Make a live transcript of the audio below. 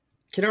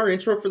Can our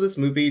intro for this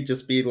movie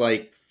just be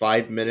like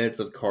 5 minutes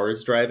of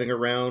cars driving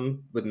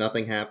around with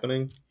nothing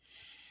happening?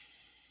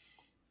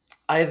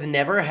 I've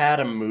never had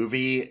a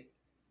movie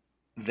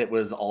that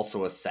was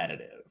also a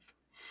sedative.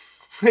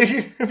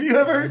 Have you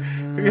ever?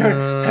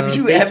 Have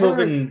you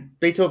ever?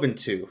 Beethoven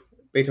 2.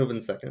 Beethoven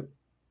 2nd.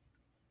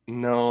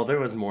 No, there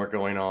was more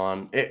going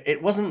on.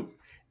 It wasn't.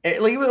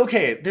 Like,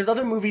 okay, there's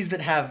other movies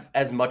that have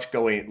as much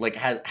going, like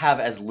have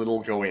as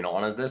little going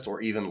on as this, or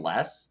even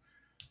less.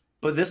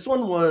 But this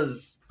one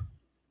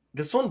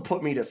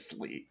put me to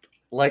sleep.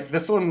 Like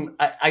this one,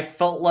 I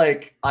felt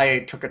like I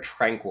took a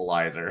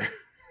tranquilizer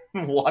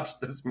and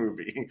watched this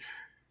movie.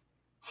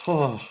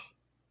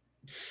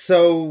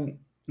 So,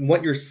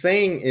 what you're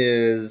saying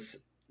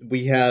is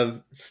we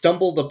have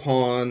stumbled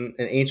upon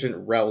an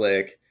ancient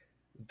relic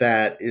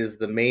that is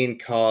the main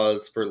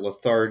cause for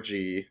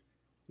lethargy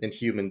in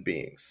human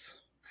beings.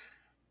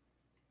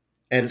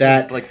 And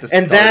This is like the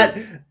start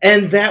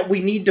that we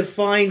need to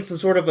find some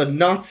sort of a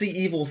Nazi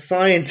evil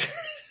scientist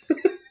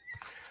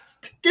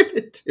to give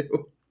it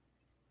to.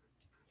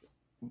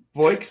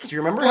 Boyks, do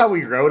you remember how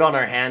we wrote on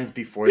our hands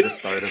before the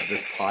start of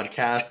this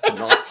podcast to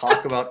not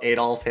talk about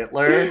Adolf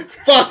Hitler?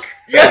 Fuck!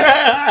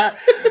 Yeah!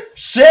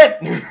 Shit!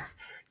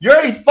 You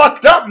already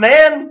fucked up,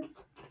 man!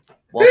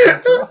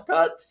 Welcome to Rough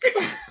Cuts.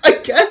 I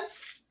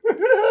guess.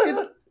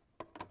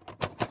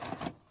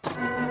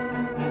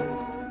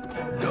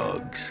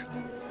 Dogs,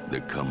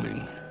 they're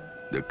coming.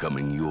 They're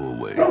coming your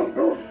way.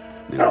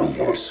 They'll be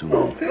here soon.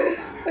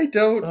 I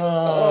don't.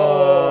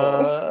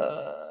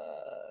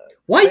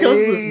 Why does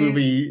this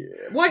movie?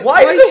 Why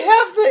do they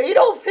have the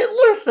Adolf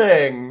Hitler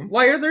thing?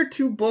 Why are there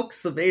 2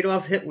 books of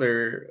Adolf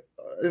Hitler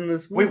in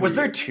this movie? Wait, was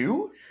there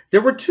 2? There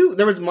were 2.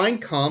 There was Mein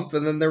Kampf,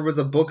 and then there was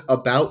a book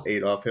about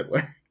Adolf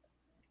Hitler.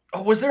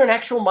 Oh, was there an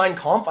actual Mein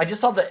Kampf? I just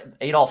saw the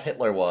Adolf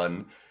Hitler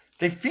one.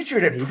 They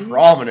featured it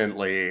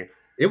prominently.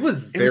 It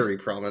was very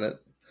prominent.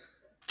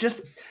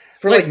 Just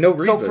for like no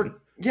reason.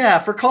 So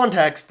for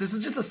context, this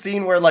is just a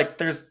scene where like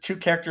there's 2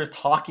 characters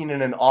talking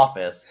in an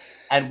office,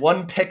 and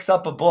one picks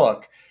up a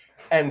book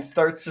and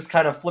starts just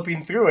kind of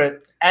flipping through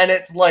it, and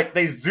it's like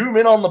they zoom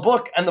in on the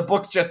book, and the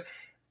book's just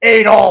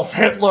Adolf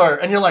Hitler,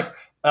 and you're like,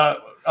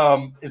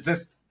 is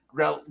this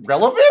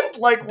relevant?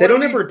 Like they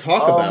don't ever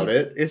talk about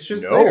it. It's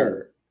just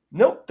there.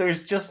 Nope.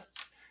 There's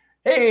just,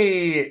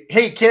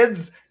 hey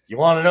kids, you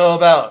want to know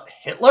about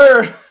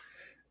Hitler?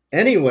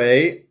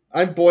 Anyway,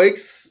 I'm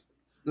Boyks.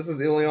 This is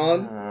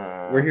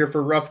Ilyon. We're here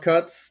for Rough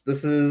Cuts.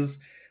 This is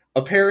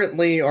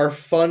apparently our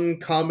fun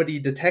comedy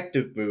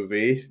detective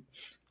movie.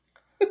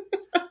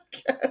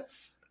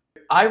 Guess.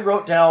 I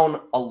wrote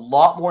down a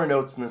lot more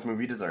notes than this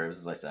movie deserves,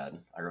 as I said.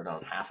 I wrote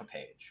down half a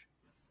page.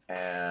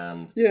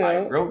 And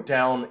I wrote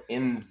down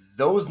in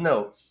those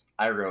notes,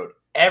 I wrote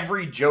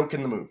every joke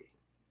in the movie.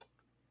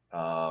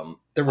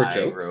 There were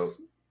jokes?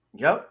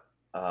 Yep.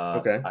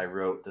 Okay. I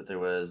wrote that there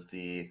was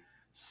the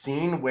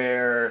scene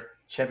where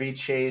Chevy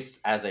Chase,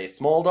 as a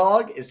small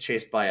dog, is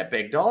chased by a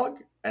big dog.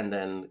 And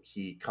then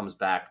he comes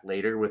back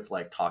later with,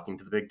 like, talking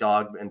to the big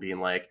dog and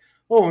being like,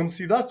 oh, and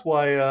see, that's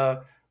why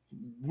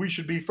we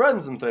should be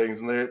friends and things.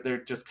 And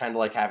they're just kind of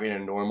like having a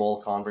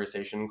normal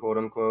conversation, quote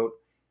unquote.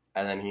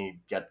 And then he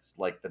gets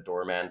like the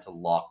doorman to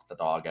lock the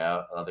dog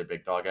out, another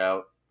big dog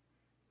out.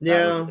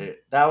 Yeah.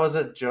 That was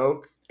a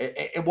joke.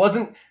 It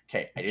wasn't,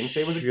 okay, I didn't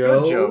say it was a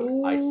good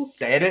joke. I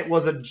said it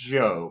was a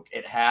joke.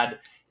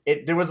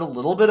 There was a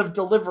little bit of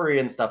delivery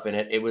and stuff in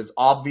it. It was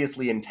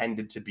obviously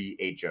intended to be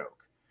a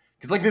joke.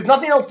 Because like there's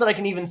nothing else that I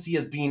can even see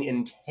as being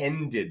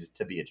intended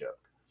to be a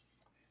joke.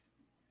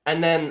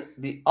 And then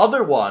the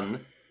other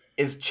one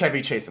is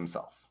Chevy Chase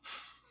himself.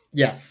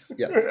 Yes.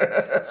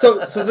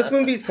 So this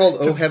movie is called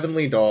Oh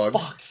Heavenly Dog.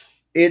 Fuck.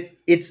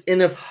 It's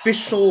an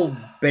official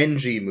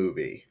Benji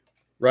movie,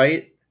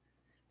 right?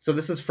 So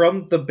this is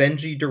from the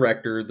Benji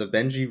director, the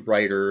Benji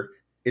writer.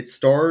 It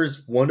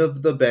stars one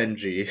of the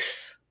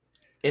Benjis.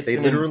 They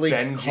literally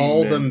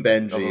call them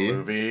Benji. Of a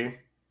movie.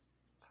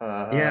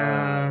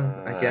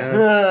 Yeah, I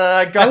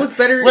guess. That was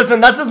better. Listen,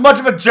 that's as much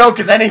of a joke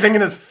as anything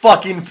in this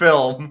fucking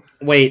film.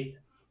 Wait.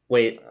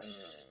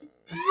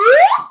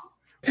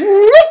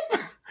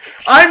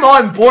 I'm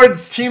on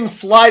board's team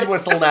slide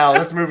whistle now.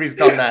 This movie's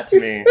done that to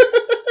me.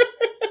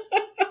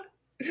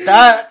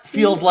 That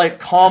feels like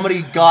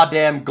comedy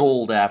goddamn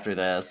gold after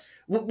this.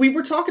 We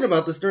were talking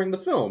about this during the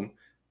film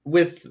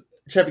with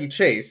Chevy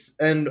Chase,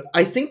 and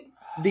I think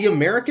the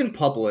American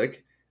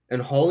public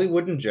and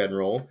Hollywood in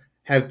general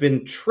have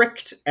been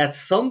tricked at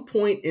some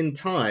point in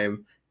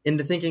time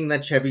into thinking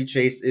that Chevy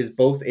Chase is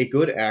both a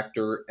good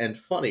actor and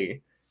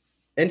funny.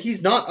 And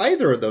he's not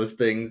either of those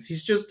things.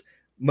 He's just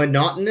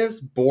monotonous,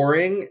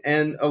 boring,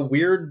 and a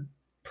weird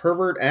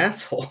pervert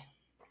asshole.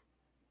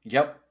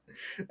 Yep.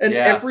 And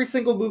every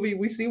single movie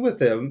we see with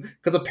him,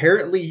 because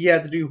apparently he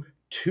had to do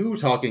 2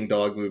 talking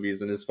dog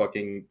movies in his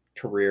fucking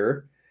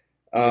career.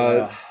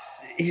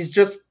 It's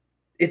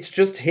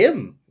just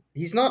him.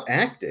 He's not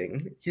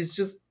acting. He's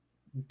just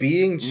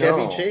being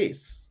Chevy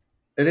Chase.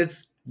 And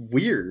it's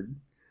weird.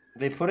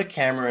 They put a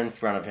camera in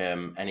front of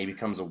him, and he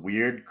becomes a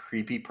weird,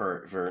 creepy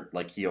pervert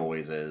like he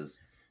always is.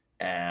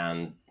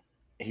 And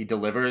he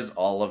delivers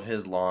all of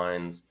his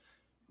lines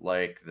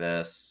like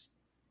this,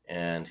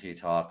 and he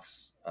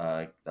talks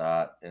like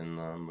that in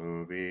the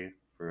movie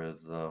for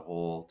the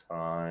whole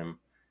time,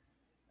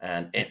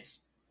 and it's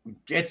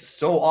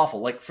so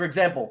awful. Like, for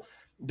example,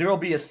 there'll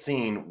be a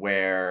scene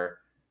where,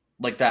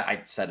 like that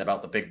I said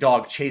about the big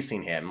dog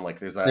chasing him, like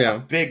there's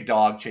a big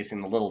dog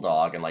chasing the little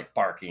dog and like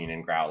barking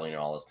and growling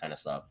and all this kind of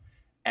stuff,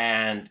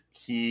 and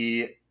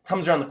he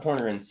comes around the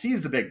corner and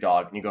sees the big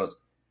dog and he goes,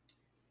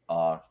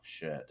 "Oh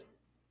shit."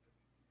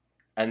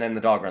 And then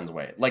the dog runs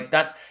away. Like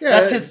that's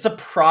his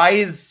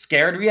surprise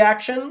scared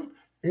reaction.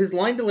 His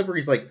line delivery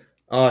is like,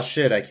 "Oh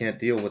shit, I can't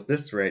deal with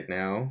this right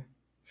now."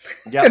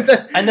 Yeah.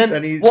 and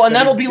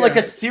that'll be like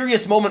a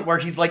serious moment where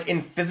he's like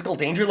in physical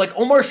danger. Like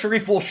Omar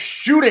Sharif will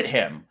shoot at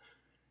him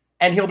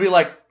and he'll be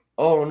like,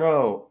 "Oh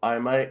no, I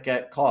might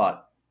get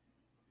caught."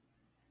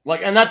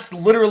 Like, and that's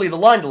literally the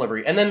line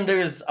delivery. And then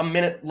there's a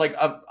minute, like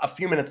a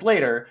few minutes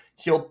later,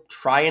 he'll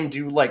try and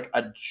do like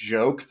a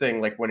joke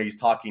thing, like when he's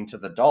talking to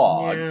the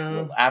dog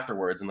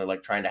afterwards, and they're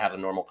like trying to have a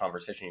normal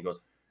conversation. He goes,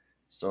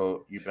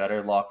 "So you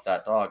better lock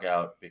that dog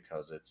out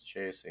because it's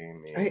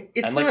chasing me."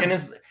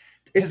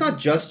 It's not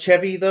just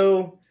Chevy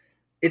though.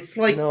 It's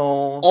like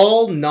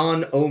all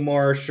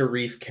non-Omar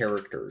Sharif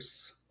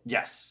characters.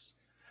 Yes,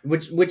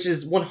 which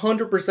is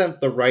 100%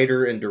 the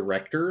writer and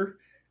director.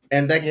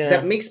 And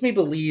that makes me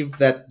believe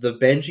that the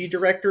Benji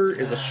director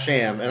is a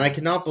sham, and I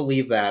cannot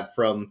believe that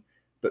from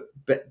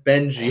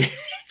Benji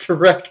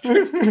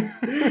director.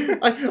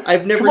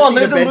 I've never seen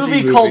there's a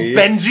movie called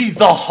Benji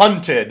the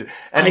Hunted,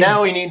 and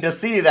now we need to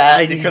see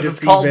that because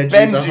it's called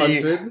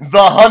Benji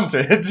the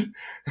Hunted,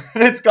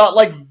 and it's got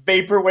like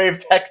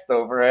vaporwave text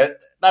over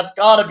it. That's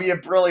got to be a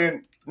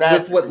brilliant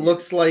with what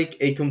looks like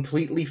a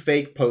completely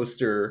fake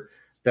poster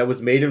that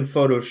was made in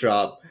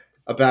Photoshop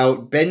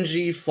about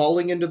Benji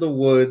falling into the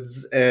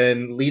woods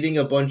and leading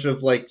a bunch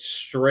of like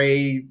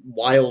stray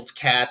wild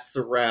cats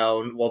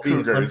around while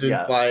being hunted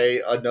by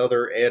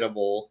another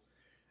animal.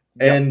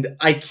 Yep. And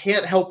I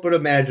can't help but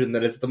imagine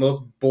that it's the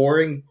most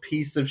boring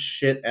piece of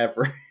shit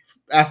ever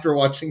after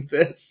watching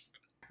this.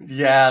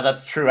 Yeah,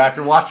 that's true.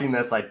 After watching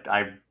this,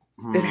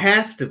 It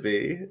has to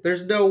be.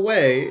 There's no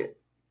way.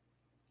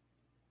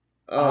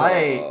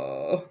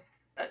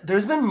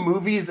 There's been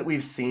movies that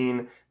we've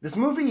seen. This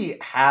movie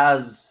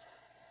has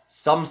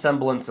some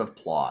semblance of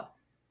plot.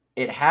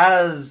 It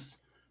has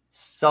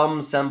some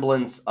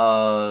semblance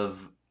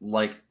of,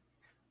 like,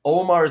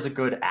 Omar's a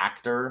good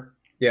actor.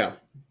 Yeah.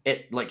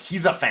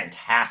 He's a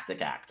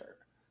fantastic actor.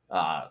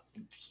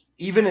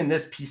 Even in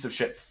this piece of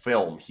shit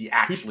film, he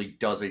actually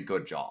does a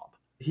good job.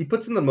 He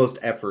puts in the most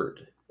effort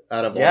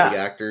out of all the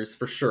actors,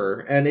 for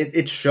sure. And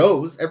it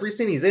shows. Every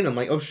scene he's in, I'm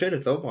like, oh shit,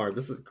 it's Omar.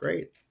 This is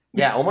great.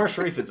 Yeah, Omar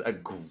Sharif is a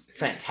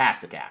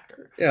fantastic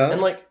actor. Yeah.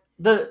 And, like,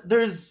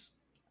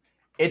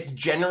 it's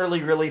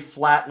generally really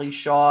flatly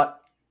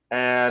shot,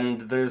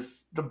 and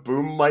there's the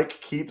boom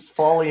mic keeps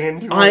falling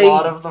into a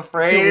lot of the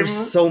frames.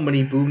 There's so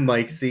many boom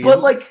mic scenes. But,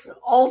 like,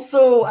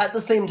 also, at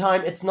the same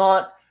time, it's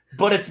not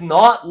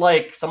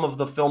like some of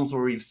the films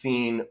where we've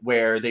seen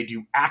where they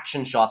do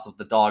action shots of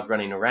the dog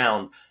running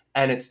around,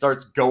 and it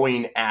starts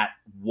going at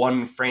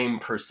 1 frame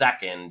per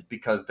second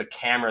because the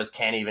cameras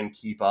can't even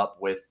keep up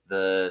with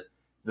the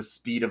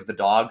speed of the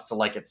dog, so,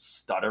 like, it's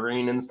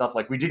stuttering and stuff.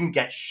 Like, we didn't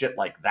get shit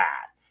like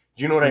that.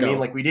 Do you know what I mean?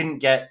 Like, we didn't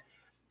get...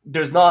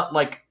 There's not,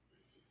 like,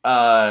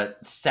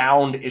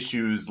 sound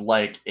issues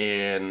like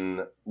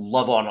in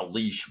Love on a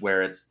Leash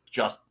where it's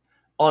just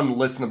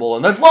unlistenable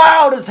and then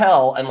loud as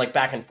hell and, like,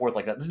 back and forth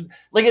like that. This is,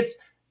 like,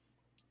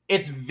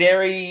 it's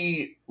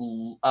very...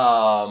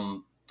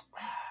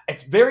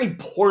 it's very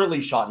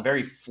poorly shot and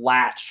very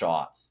flat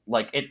shots.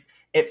 Like,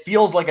 it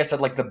feels, like I said,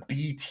 like the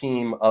B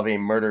team of a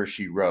Murder,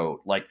 She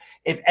Wrote. Like,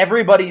 if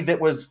everybody that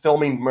was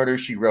filming Murder,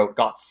 She Wrote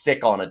got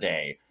sick on a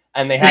day,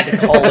 and they had to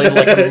call in,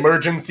 like,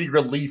 emergency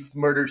relief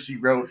Murder, She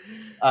Wrote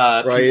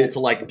people to,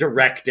 like,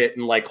 direct it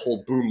and, like,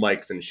 hold boom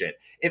mics and shit.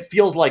 It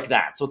feels like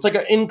that. So it's like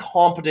an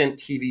incompetent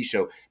TV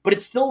show. But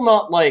it's still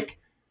not, like,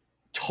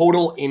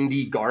 total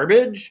indie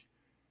garbage.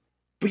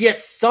 But yet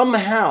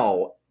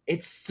somehow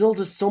it's still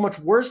just so much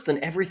worse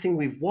than everything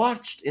we've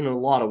watched in a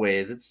lot of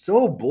ways. It's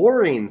so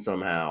boring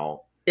somehow.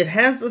 It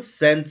has a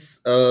sense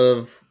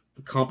of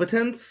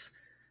competence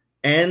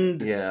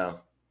and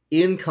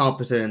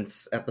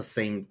incompetence at the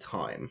same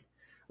time.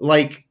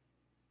 Like,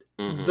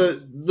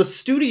 the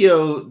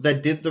studio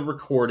that did the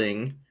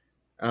recording,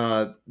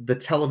 the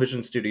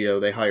television studio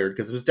they hired,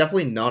 because it was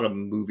definitely not a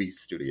movie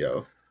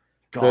studio.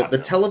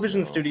 The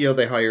television studio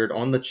they hired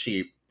on the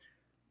cheap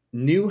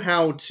knew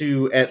how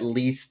to at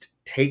least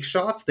take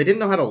shots. They didn't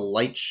know how to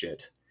light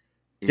shit.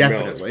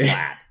 Definitely.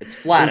 No, it's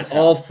flat. It's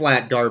all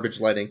flat garbage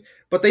lighting.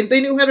 But they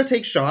knew how to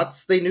take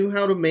shots. They knew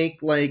how to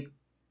make, like,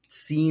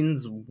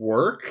 scenes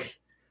work.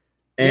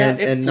 And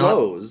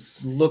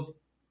flows. Not look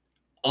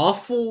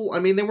awful. I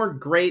mean, they weren't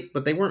great,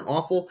 but they weren't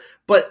awful.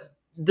 But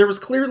there was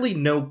clearly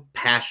no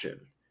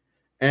passion.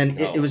 And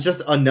No. it was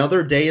just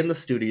another day in the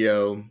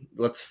studio.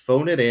 Let's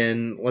phone it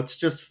in. Let's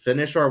just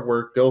finish our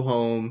work, go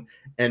home,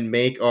 and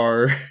make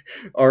our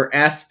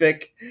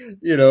aspic,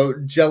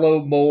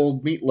 Jello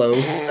mold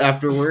meatloaf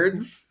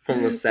afterwards.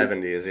 From the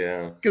 70s,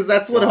 yeah. Because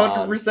that's what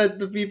God. 100%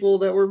 the people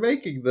that were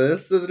making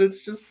this. And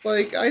it's just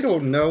like, I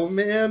don't know,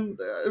 man.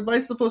 Am I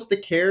supposed to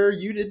care?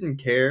 You didn't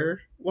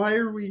care. Why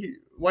are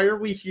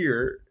we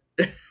here?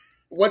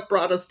 What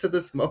brought us to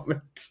this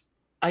moment?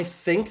 I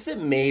think that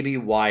maybe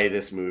why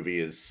this movie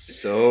is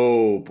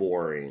so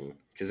boring,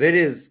 because it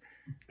is.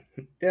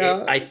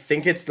 Yeah. I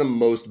think it's the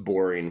most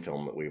boring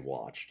film that we've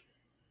watched.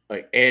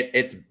 Like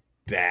it's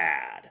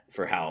bad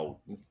for how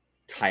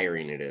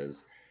tiring it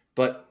is.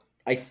 But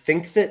I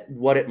think that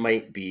what it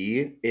might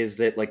be is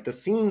that like the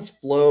scenes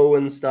flow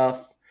and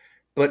stuff,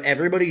 but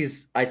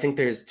I think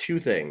there's two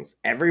things.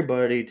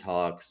 Everybody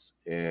talks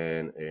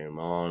in a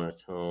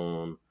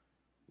monotone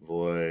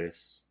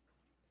voice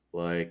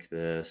like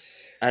this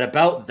at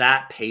about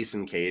that pace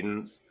and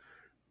cadence,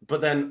 but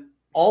then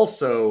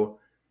also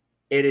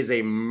it is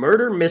a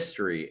murder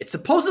mystery. It's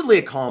supposedly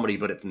a comedy,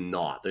 but it's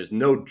not. There's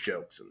no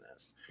jokes in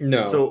this.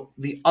 No. And so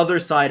the other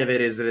side of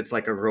it is that it's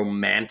like a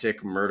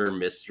romantic murder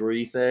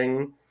mystery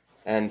thing,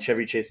 and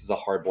Chevy Chase is a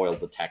hard-boiled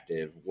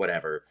detective,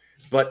 whatever.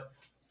 But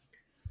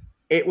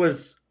it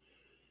was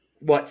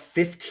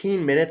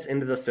 15 minutes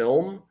into the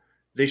film,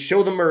 they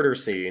show the murder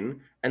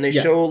scene, and they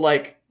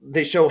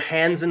show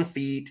hands and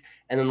feet,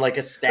 and then like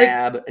a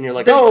stab, and you're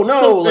like, oh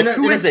no,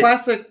 who is it?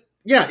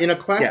 In a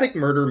classic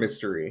murder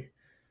mystery,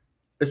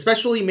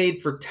 especially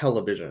made for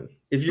television.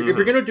 If you're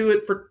gonna do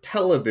it for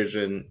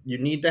television, you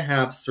need to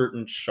have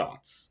certain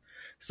shots.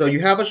 So you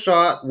have a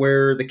shot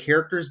where the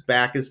character's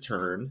back is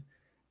turned,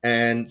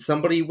 and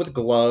somebody with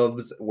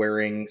gloves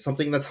wearing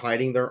something that's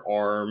hiding their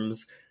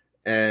arms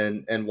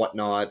and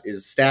whatnot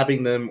is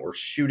stabbing them or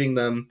shooting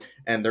them,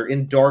 and they're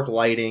in dark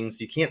lighting,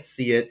 so you can't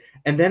see it,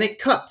 and then it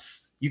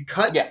cuts. You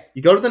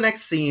go to the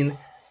next scene,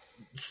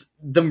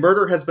 the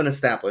murder has been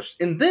established.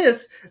 In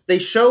this, they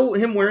show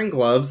him wearing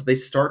gloves, they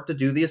start to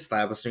do the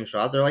establishing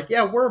shot, they're like,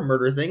 yeah, we're a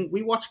murder thing,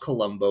 we watched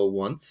Columbo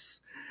once.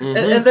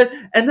 Mm-hmm.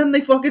 And then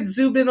they fucking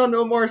zoom in on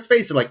Omar's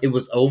face, they're like, it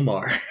was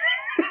Omar.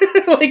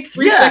 Like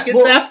 3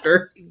 seconds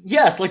after.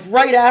 Yes, like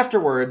right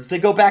afterwards, they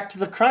go back to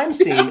the crime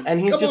scene, and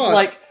he's just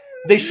like,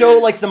 they show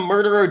like the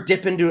murderer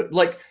dip into it,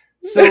 like,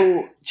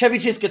 so Chevy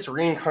Chase gets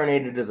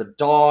reincarnated as a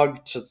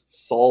dog to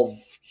solve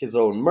his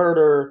own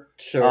murder.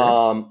 Sure.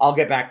 I'll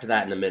get back to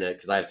that in a minute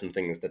because I have some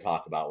things to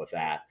talk about with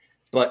that.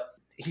 But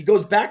he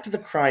goes back to the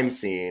crime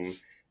scene,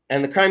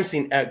 and the crime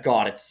scene,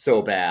 God, it's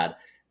so bad.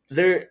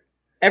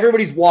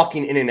 Everybody's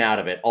walking in and out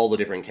of it, all the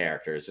different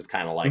characters, just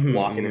kind of like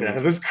walking in and out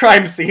of this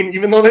crime scene,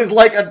 even though there's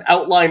like an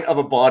outline of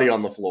a body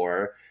on the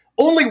floor.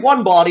 Only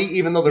one body,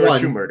 even though there are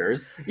two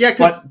murders. Yeah,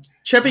 because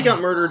Chevy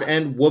got murdered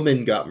and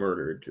Woman got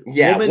murdered.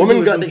 Yeah,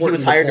 Woman that he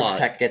was hired to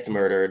protect gets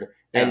murdered,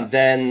 and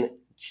then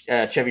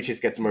Chevy Chase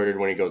gets murdered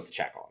when he goes to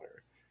check on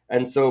her.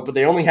 And so, but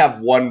they only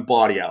have one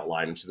body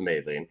outline, which is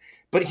amazing.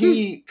 But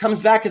he comes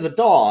back as a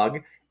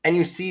dog, and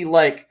you see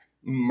like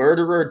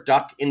murderer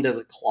duck into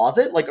the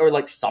closet,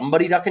 or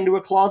somebody duck into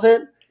a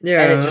closet.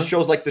 Yeah. And it just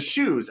shows like the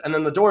shoes, and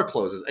then the door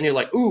closes, and you're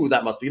like, ooh,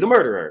 that must be the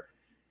murderer.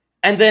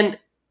 And then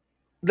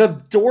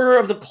the door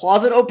of the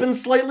closet opens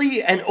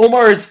slightly, and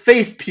Omar's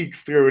face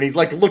peeks through, and he's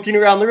like looking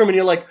around the room, and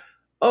you're like,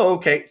 oh,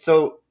 okay,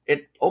 so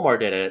Omar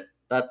did it.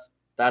 That's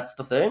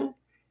the thing.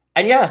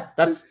 And yeah,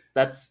 that's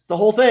the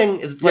whole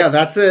thing. Is it's like,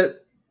 that's it.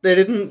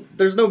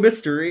 There's no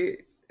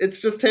mystery. It's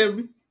just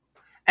him.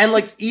 And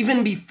like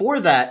even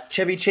before that,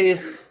 Chevy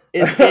Chase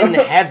is in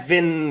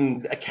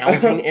heaven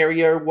accounting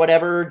area or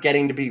whatever,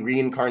 getting to be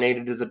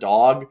reincarnated as a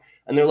dog.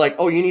 And they're like,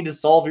 oh, you need to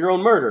solve your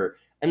own murder.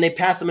 And they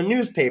pass him a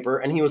newspaper,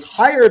 and he was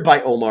hired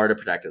by Omar to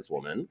protect this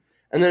woman.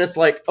 And then it's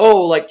like,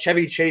 oh, like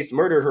Chevy Chase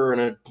murdered her in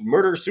a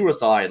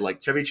murder-suicide,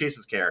 like Chevy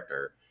Chase's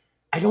character.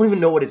 I don't even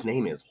know what his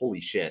name is.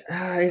 Holy shit.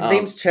 His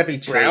name's Chevy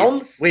Chase.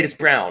 Brown? Wait, it's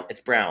Brown. It's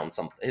Brown.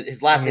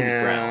 His last name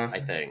is Brown, I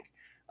think.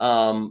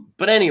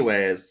 But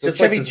anyways, so just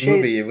Chevy like this Chase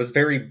movie, it was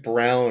very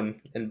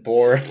brown and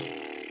boring.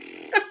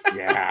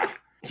 Yeah.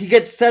 He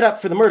gets set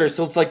up for the murder,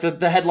 so it's like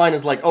the headline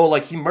is like, oh,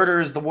 like he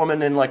murders the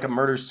woman in like a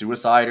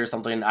murder-suicide or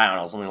something. I don't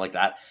know, something like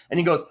that. And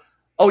he goes,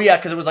 oh yeah,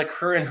 because it was like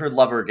her and her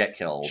lover get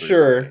killed.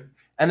 Sure.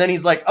 And then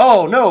he's like,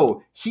 oh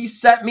no, he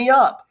set me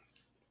up.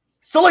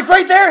 So like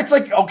right there, it's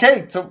like,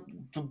 okay, so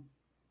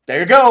there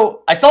you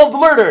go. I solved the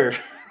murder.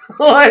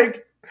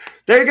 Like,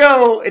 there you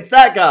go. It's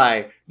that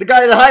guy. The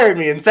guy that hired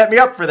me and set me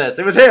up for this.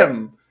 It was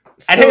him.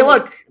 And hey,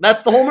 look,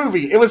 that's the whole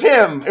movie. It was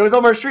him. It was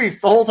Omar Shariff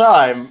the whole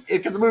time.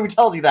 Because the movie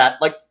tells you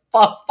that. Like,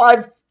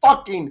 5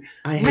 fucking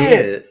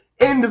minutes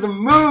into the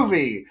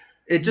movie.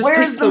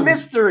 Where's the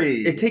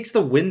mystery? It takes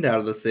the wind out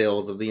of the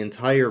sails of the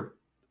entire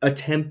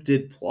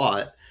attempted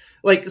plot.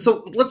 Like,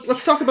 so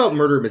let's talk about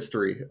murder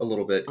mystery a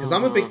little bit, because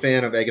I'm a big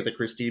fan of Agatha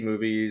Christie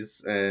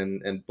movies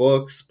and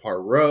books.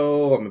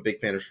 Poirot. I'm a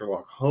big fan of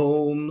Sherlock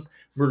Holmes.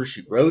 Murder,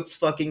 She Wrote's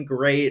fucking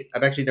great.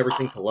 I've actually never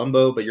seen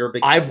Columbo, but you're a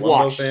big Columbo fan. I've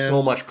watched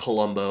so much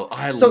Columbo.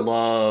 I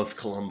loved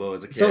Columbo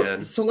as a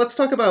kid. So let's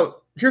talk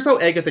about here's how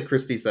Agatha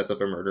Christie sets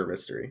up a murder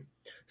mystery.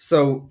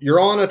 So you're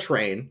on a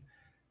train,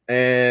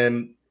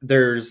 and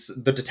there's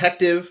the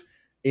detective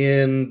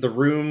in the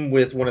room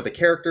with one of the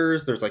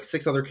characters. There's like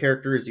 6 other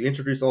characters. You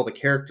introduce all the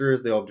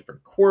characters. They all have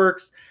different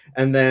quirks.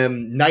 And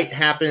then night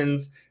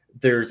happens.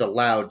 There's a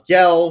loud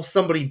yell.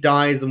 Somebody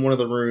dies in one of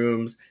the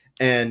rooms,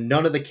 and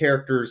none of the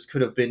characters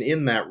could have been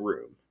in that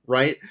room.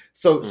 Right?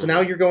 So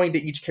now you're going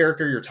to each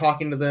character, you're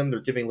talking to them,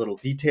 they're giving little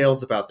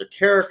details about their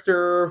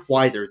character,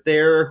 why they're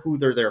there, who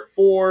they're there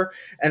for,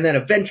 and then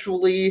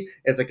eventually,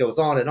 as it goes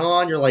on,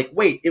 you're like,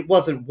 wait, it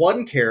wasn't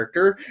one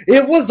character,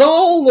 it was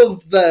all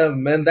of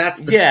them, and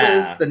that's the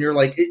twist, and you're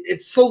like,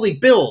 it slowly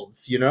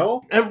builds, you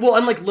know? And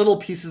like little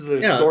pieces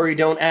of the story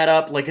don't add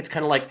up, like it's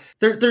kind of like...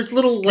 There's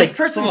little, like, this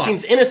person thoughts.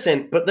 Seems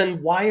innocent, but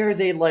then why are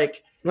they,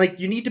 like,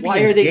 you need to be why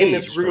engaged, are they in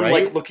this room,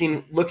 right?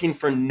 like, looking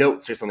for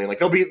notes or something? Like,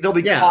 they'll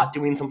be caught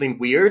doing something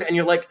weird, and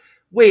you're like,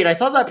 wait, I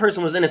thought that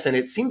person was innocent.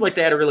 It seemed like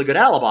they had a really good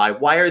alibi.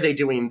 Why are they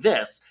doing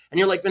this? And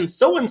you're like, then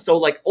so-and-so,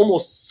 like,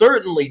 almost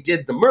certainly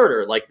did the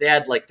murder. Like, they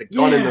had, like, the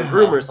gun in the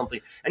room or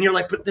something. And you're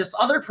like, but this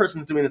other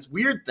person's doing this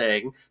weird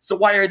thing, so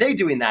why are they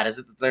doing that? Is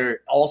it that they're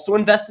also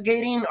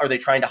investigating? Are they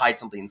trying to hide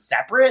something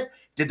separate?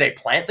 Did they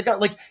plant the gun?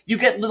 Like, you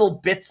get little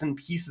bits and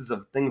pieces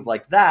of things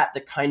like that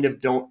kind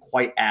of don't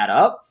quite add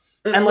up.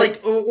 And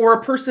or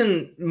a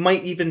person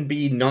might even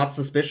be not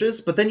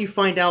suspicious, but then you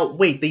find out,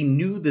 wait, they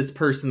knew this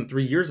person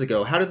 3 years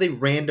ago. How did they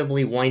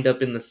randomly wind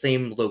up in the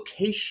same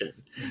location?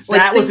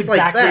 That was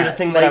exactly the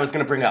thing that I was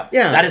going to bring up.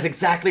 Yeah. That is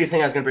exactly the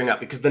thing I was going to bring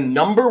up, because the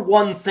number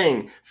one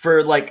thing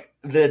for, like,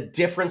 the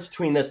difference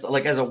between this,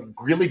 like, as a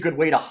really good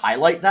way to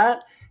highlight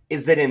that,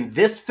 is that in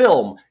this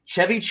film,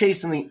 Chevy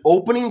Chase in the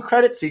opening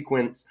credit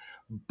sequence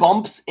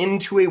bumps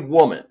into a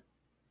woman.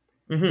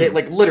 Mm-hmm. They,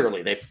 like,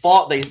 literally, they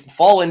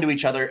fall into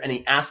each other, and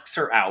he asks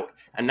her out,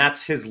 and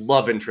that's his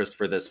love interest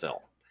for this film.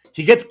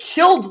 He gets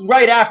killed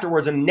right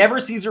afterwards and never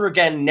sees her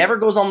again, never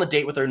goes on the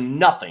date with her,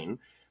 nothing.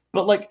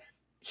 But, like,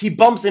 he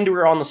bumps into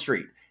her on the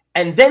street.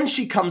 And then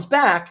she comes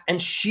back, and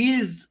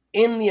she's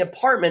in the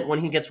apartment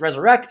when he gets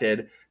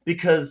resurrected,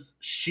 because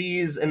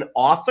she's an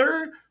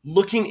author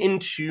looking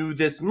into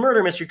this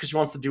murder mystery because she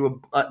wants to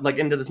do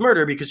into this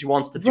murder because she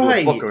wants to do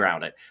a book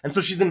around it. And so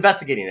she's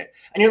investigating it.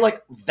 And you're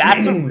like,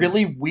 that's a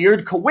really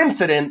weird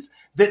coincidence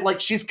that,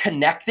 like, she's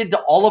connected to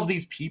all of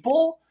these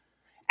people.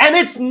 And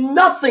it's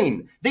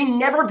nothing. They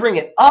never bring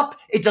it up.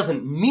 It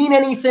doesn't mean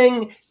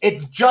anything.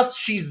 It's just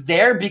she's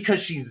there because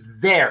she's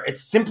there.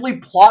 It's simply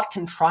plot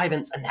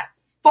contrivance, and that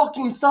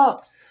fucking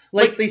sucks.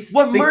 Like they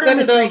set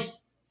it up.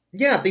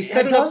 Yeah, they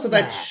set it up so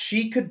that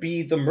she could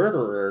be the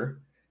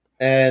murderer,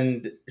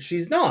 and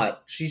she's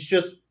not. She's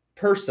just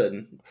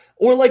person.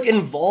 Or, like,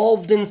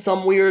 involved in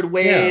some weird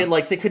way. Yeah.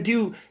 Like, they could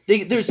do...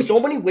 there's so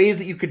many ways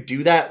that you could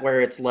do that,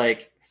 where it's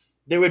like,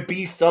 there would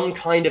be some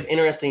kind of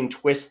interesting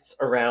twists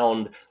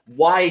around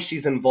why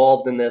she's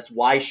involved in this,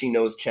 why she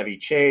knows Chevy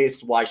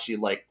Chase, why she,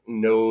 like,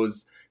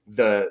 knows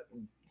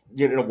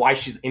why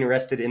she's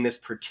interested in this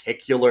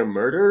particular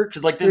murder.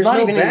 Because, like, there's not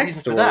even any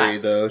reason for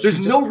that. Though.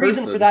 There's no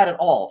reason for that at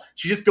all.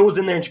 She just goes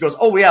in there and she goes,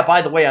 oh, yeah,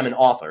 by the way, I'm an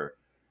author.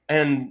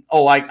 And,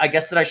 I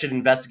guess that I should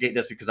investigate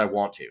this because I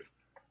want to.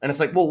 And it's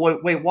like, well,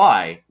 wait,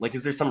 why? Like,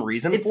 is there some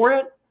reason for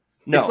it?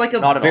 No, it's like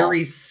a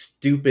very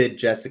stupid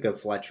Jessica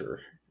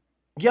Fletcher.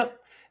 Yep.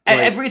 Like,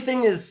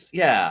 everything is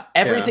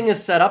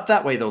set up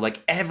that way, though.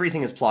 Like,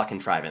 everything is plot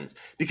contrivance.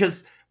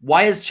 Because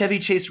why is Chevy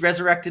Chase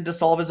resurrected to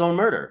solve his own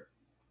murder?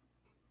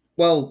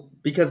 Well,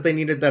 because they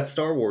needed that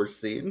Star Wars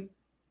scene.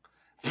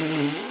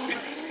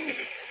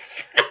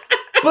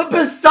 But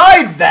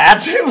besides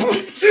that,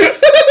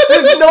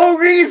 there's no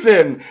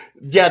reason.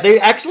 Yeah, they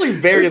actually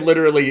very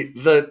literally,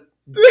 the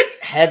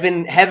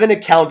heaven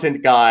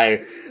accountant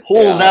guy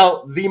holds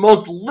out the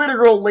most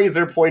literal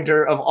laser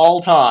pointer of all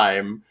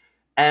time.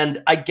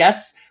 And I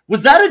guess,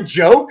 was that a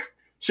joke?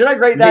 Should I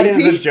write that in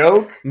as a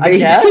joke? Maybe.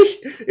 I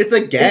guess. It's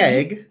a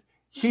gag.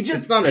 He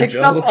just picks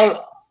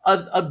up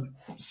a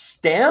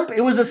stamp.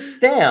 It was a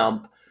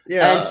stamp.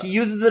 Yeah. And he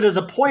uses it as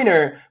a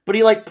pointer, but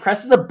he, like,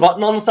 presses a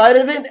button on the side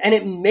of it, and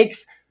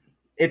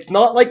it's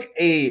not like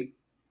a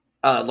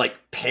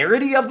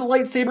parody of the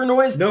lightsaber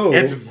noise. No.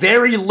 It's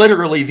very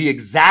literally the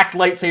exact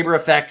lightsaber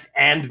effect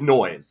and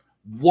noise.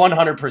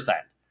 100%.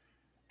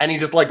 And he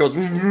just, like, goes,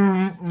 here's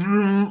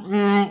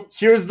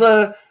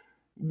the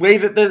way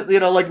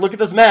that look at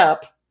this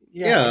map.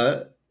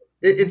 Yeah.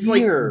 It's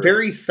like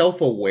very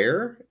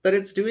self-aware that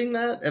it's doing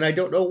that, and I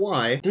don't know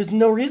why. There's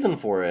no reason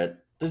for it.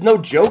 There's no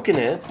joke in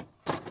it.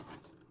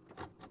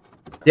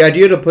 The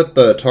idea to put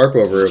the tarp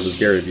over it was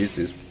Gary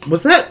Busey's.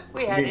 Was that?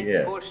 We had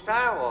it for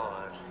Star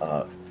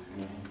Wars.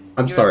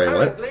 I'm sorry,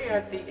 what? You're currently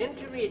at the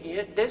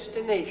intermediate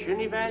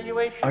destination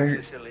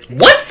evaluation facility.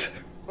 What?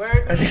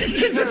 Where is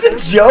this a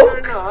joke?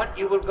 Or not,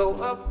 you will go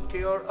up to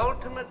your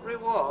ultimate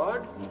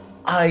reward,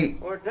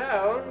 or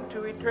down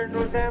to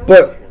eternal damnation.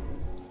 But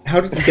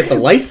how does he get the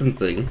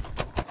licensing?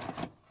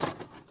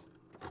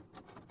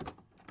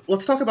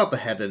 Let's talk about the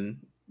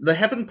heaven. The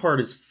heaven part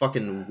is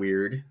fucking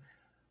weird.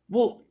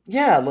 Well,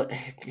 yeah,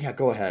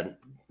 go ahead.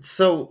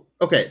 So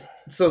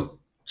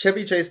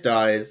Chevy Chase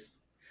dies.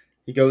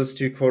 He goes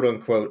to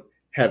quote-unquote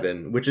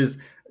heaven, which is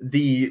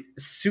the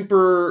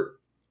super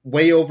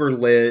way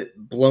overlit,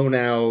 blown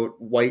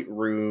out white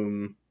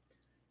room,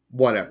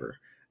 whatever.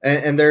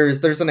 And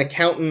there's an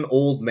accountant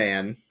old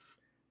man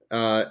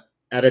at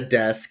a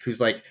desk who's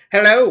like,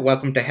 "Hello,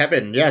 welcome to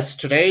heaven. Yes,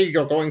 today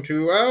you're going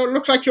to,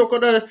 looks like you're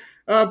gonna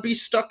be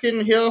stuck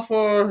in here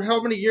for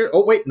how many years?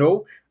 Oh, wait,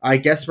 no. I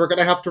guess we're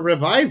gonna have to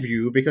revive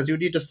you because you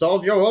need to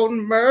solve your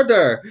own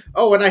murder.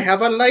 Oh, and I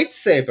have a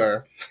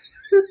lightsaber."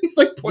 He's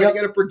like pointing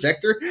at a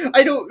projector.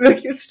 I don't,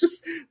 like, it's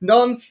just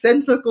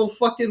nonsensical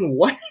fucking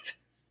what?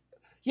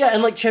 Yeah,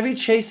 and like Chevy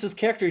Chase's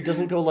character, he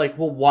doesn't go like,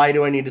 well, why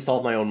do I need to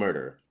solve my own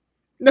murder?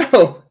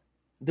 No.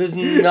 There's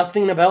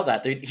nothing about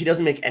that. He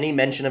doesn't make any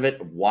mention of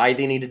it, why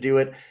they need to do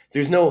it.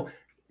 There's no,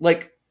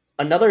 like,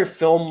 other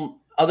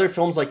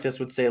films like this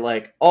would say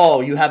like,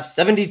 oh, you have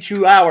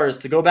 72 hours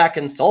to go back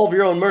and solve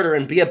your own murder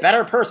and be a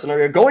better person or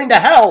you're going to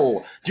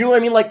hell. Do you know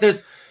what I mean? Like,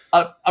 there's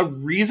a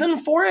reason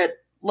for it.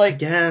 Like, I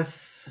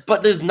guess.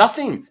 But there's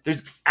nothing.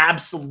 There's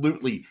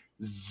absolutely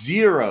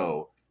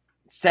zero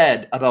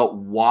said about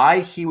why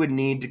he would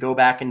need to go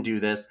back and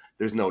do this.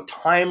 There's no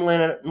time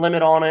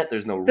limit on it.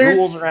 There's no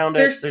rules around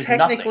it. There's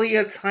technically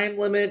nothing. A time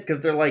limit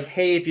because they're like,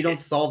 hey, if you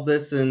don't solve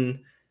this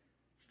in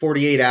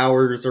 48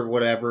 hours or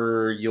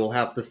whatever, you'll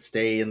have to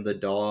stay in the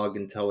dog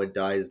until it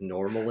dies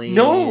normally.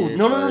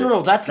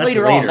 No. That's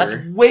later on. That's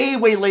way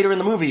later in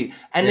the movie.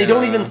 And they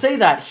don't even say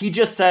that. He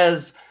just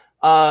says,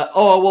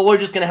 oh, well, we're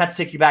just going to have to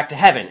take you back to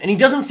heaven. And he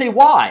doesn't say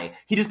why.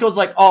 He just goes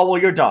like, oh,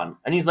 well, you're done.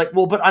 And he's like,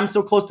 well, but I'm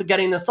so close to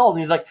getting this solved.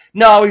 And he's like,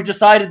 no, you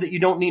decided that you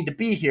don't need to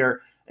be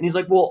here. And he's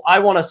like, well, I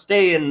want to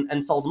stay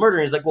and solve the murder.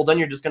 And he's like, well, then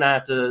you're just going to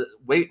have to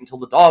wait until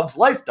the dog's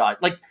life dies.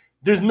 Like,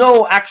 there's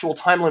no actual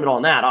time limit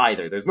on that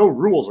either. There's no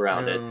rules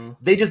around it.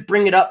 They just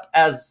bring it up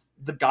as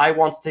the guy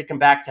wants to take him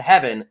back to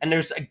heaven. And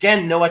there's,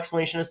 again, no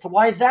explanation as to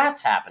why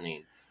that's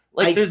happening.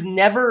 Like, there's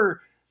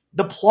never...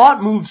 The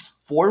plot moves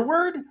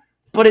forward,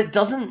 but it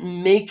doesn't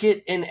make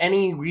it in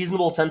any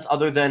reasonable sense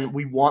other than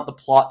we want the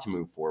plot to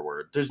move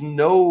forward. There's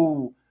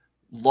no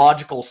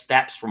logical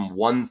steps from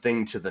one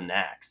thing to the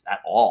next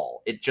at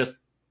all. It just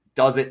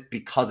does it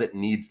because it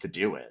needs to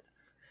do it.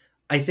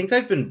 I think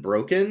I've been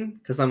broken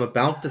because I'm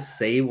about to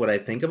say what I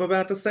think I'm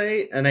about to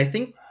say, and I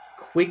think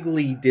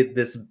Quigley did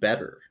this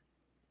better.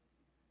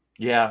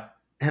 Yeah.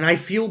 And I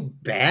feel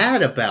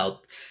bad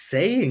about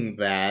saying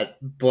that,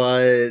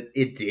 but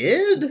it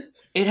did.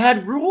 It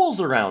had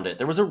rules around it.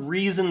 There was a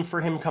reason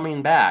for him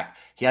coming back.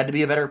 He had to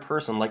be a better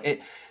person.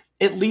 Like,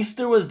 at least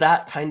there was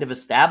that kind of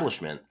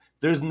establishment.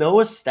 There's no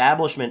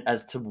establishment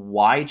as to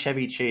why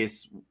Chevy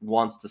Chase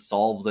wants to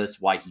solve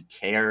this, why he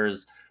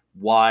cares,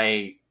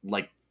 why,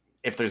 like,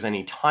 if there's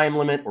any time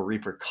limit or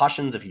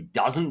repercussions if he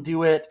doesn't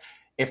do it,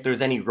 if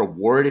there's any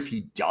reward if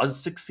he does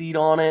succeed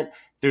on it.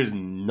 There's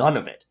none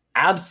of it.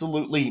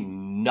 Absolutely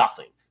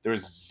nothing.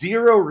 There's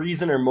zero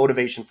reason or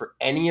motivation for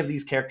any of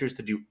these characters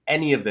to do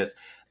any of this.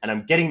 And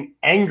I'm getting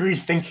angry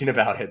thinking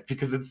about it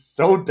because it's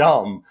so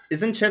dumb.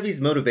 Isn't Chevy's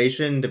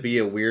motivation to be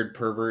a weird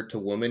pervert to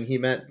woman he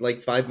met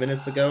like 5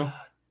 minutes ago?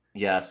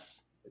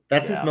 Yes.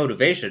 That's his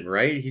motivation,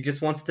 right? He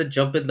just wants to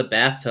jump in the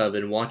bathtub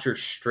and watch her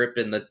strip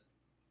in the,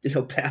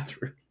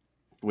 bathroom.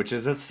 Which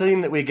is a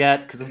thing that we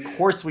get, because of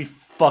course we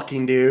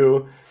fucking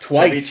do.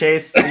 Twice. Chevy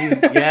Chase,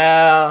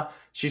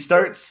 she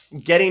starts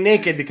getting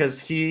naked because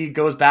he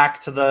goes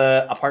back to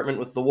the apartment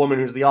with the woman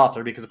who's the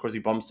author, because of course he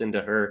bumps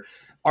into her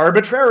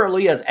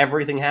arbitrarily, as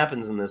everything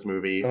happens in this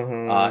movie,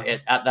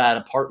 at that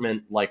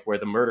apartment, like, where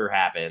the murder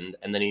happened,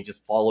 and then he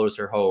just follows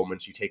her home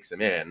and she takes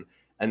him in.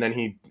 And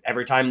then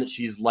every time that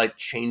she's, like,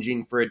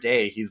 changing for a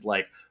day, he's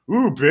like,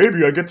 ooh,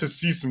 baby, I get to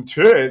see some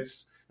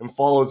tits, and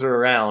follows her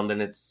around,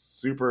 and it's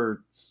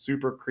super,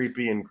 super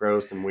creepy and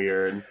gross and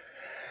weird.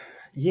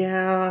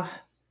 Yeah.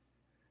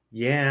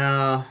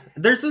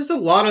 There's a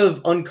lot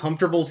of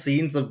uncomfortable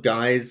scenes of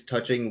guys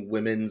touching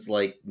women's,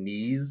 like,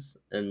 knees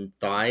and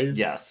thighs.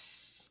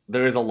 Yes.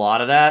 There is a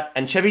lot of that.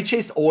 And Chevy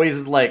Chase always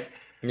is, like,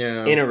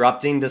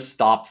 interrupting to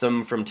stop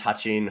them from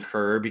touching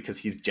her because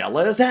he's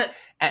jealous.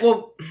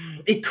 Well,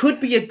 it could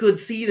be a good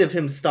scene of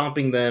him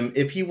stopping them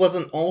if he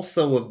wasn't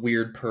also a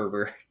weird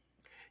pervert.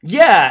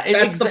 Yeah.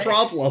 That's the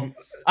problem.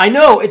 I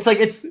know,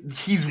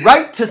 he's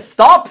right to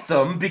stop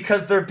them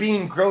because they're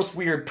being gross,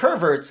 weird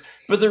perverts,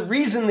 but the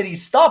reason that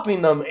he's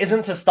stopping them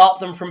isn't to stop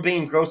them from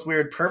being gross,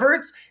 weird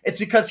perverts, it's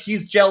because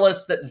he's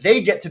jealous that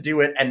they get to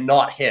do it and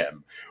not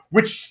him,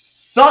 which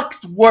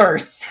sucks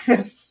worse.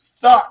 It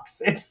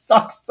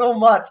sucks so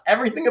much.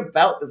 Everything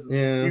about this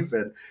is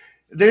stupid.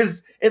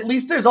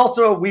 There's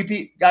also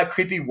a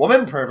creepy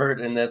woman pervert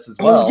in this as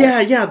well. Oh,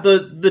 yeah,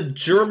 the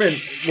German,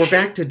 we're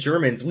back to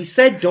Germans. We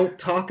said don't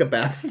talk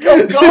about it.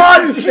 Oh,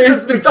 God!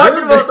 We're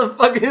talking about the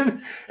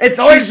fucking... It's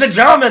always the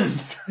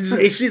Germans!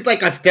 She's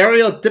like a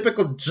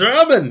stereotypical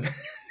German!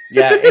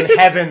 Yeah,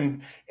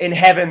 in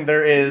heaven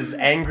there is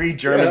angry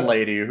German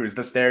lady who's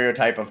the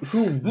stereotype of,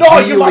 you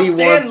must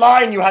stay in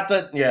line, you have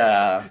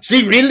to,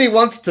 She really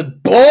wants to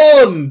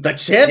bone the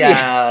Chevy.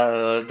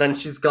 Yeah, then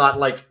she's got,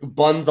 like,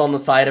 buns on the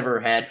side of her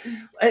head.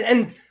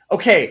 And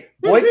Okay,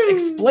 Boyks,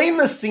 explain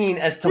the scene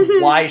as to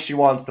why she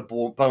wants to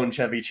bone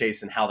Chevy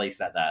Chase and how they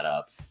set that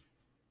up.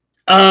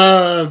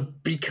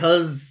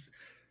 Because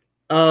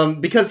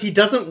he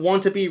doesn't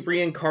want to be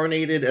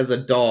reincarnated as a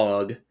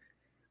dog,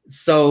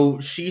 so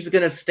she's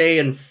gonna stay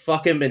and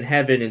fuck him in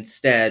heaven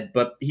instead,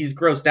 but he's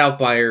grossed out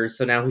by her,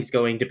 so now he's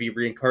going to be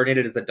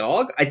reincarnated as a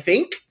dog, I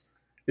think?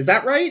 Is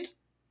that right?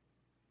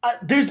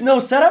 There's no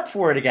setup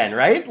for it again,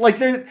 right? Like,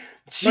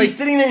 she's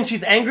sitting there and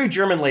she's angry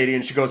German lady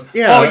and she goes,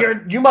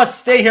 you must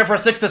stay here for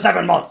 6 to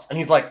 7 months. And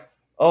he's like,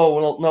 oh,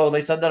 well, no,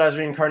 they said that I was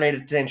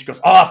reincarnated today. And she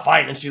goes, oh,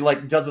 fine. And she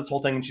like does this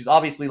whole thing and she's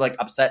obviously like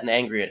upset and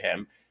angry at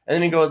him. And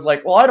then he goes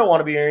like, well, I don't want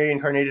to be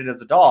reincarnated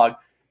as a dog.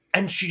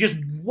 And she just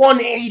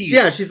 180.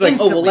 Yeah, she's like,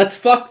 instantly. Oh, well, let's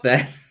fuck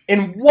then.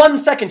 In 1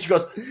 second, she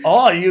goes,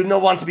 oh, you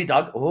don't want to be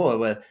dog? Oh,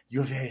 well,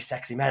 you're a very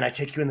sexy man. I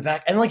take you in the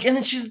back. And then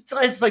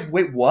it's like,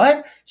 wait,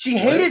 what? She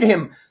hated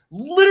him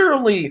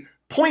literally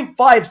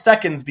 0.5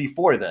 seconds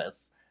before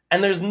this.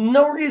 And there's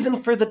no reason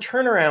for the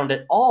turnaround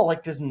at all.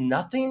 Like, there's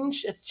nothing.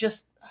 It's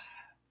just...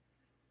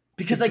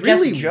 Because it's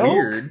really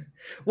weird.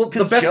 Well,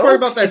 the best part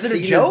about that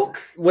scene is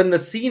when the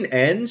scene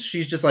ends,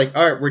 she's just like,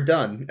 all right, we're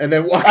done. And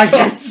then walks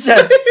off.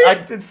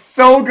 It's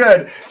so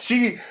good.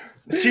 She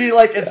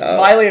like is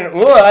smiling and,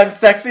 oh, I'm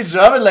sexy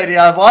German lady,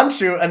 I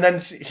want you. And then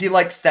he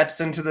like steps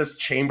into this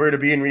chamber to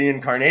be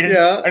reincarnated.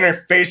 Yeah. And her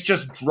face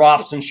just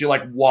drops and she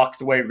like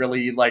walks away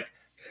really like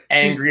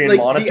angry and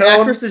monotone. The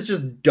actress is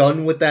just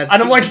done with that scene.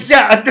 And I'm like,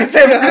 yeah, I was going to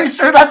say, I'm pretty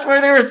sure that's where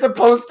they were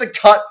supposed to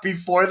cut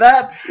before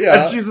that.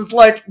 Yeah. And she's just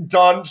like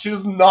done. She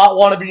does not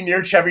want to be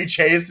near Chevy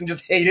Chase and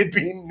just hated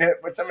being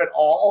with him at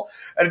all.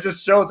 And it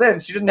just shows in.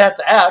 She didn't have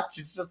to act.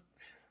 She's just,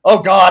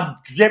 oh God,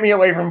 get me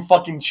away from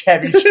fucking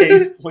Chevy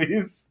Chase,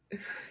 please.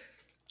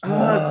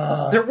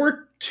 There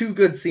were 2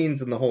 good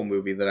scenes in the whole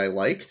movie that I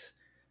liked.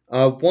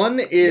 One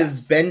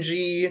is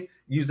Benji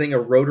using a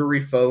rotary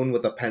phone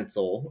with a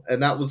pencil,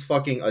 and that was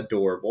fucking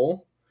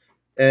adorable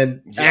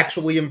and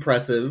actually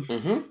impressive.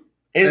 Mm-hmm.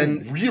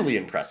 And really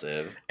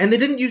impressive. And they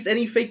didn't use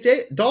any fake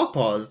dog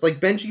paws. Like,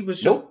 Benji was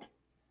just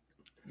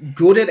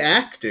good at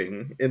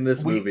acting in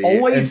this movie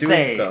and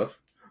doing stuff.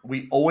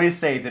 We always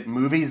say that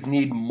movies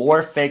need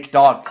more fake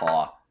dog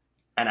paw.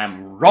 And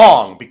I'm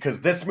wrong,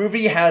 because this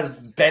movie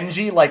has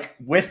Benji, like,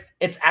 with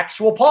its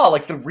actual paw,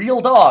 like the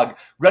real dog,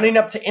 running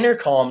up to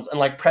intercoms and,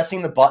 like,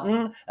 pressing the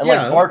button and,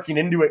 like, barking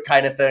into it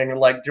kind of thing, and,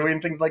 like,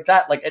 doing things like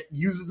that. Like, it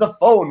uses a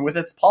phone with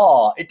its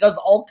paw. It does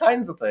all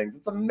kinds of things.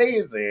 It's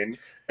amazing.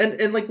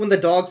 And like, when the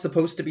dog's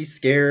supposed to be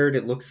scared,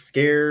 it looks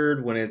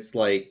scared. When it's,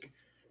 like,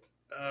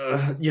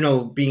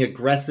 being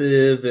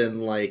aggressive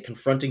and, like,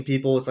 confronting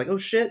people, it's like, oh,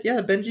 shit,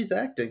 yeah, Benji's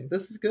acting.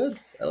 This is good.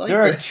 I like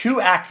There are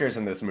 2 actors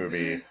in this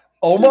movie.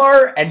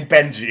 Omar and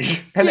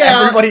Benji, and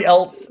everybody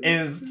else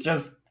is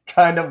just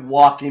kind of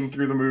walking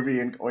through the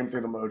movie and going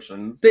through the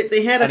motions.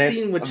 They had a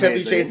scene with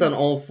Chevy Chase on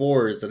all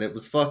 4s, and it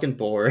was fucking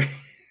boring.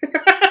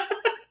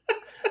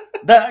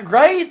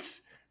 Right?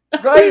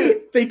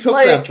 They took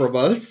that from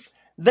us.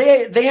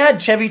 They had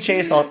Chevy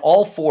Chase on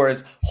all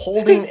 4s,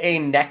 holding a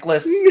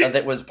necklace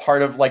that was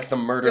part of like the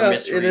murder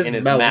mystery in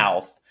his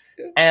mouth,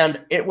 and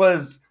it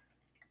was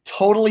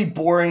totally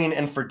boring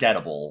and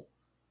forgettable.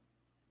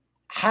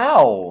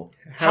 How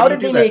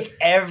did they make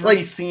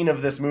every scene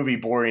of this movie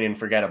boring and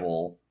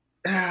forgettable?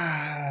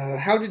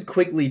 How did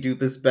Quigley do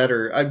this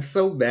better? I'm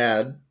so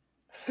mad.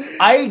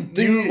 I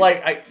do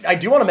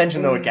want to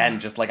mention though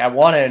again, just like I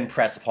want to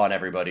impress upon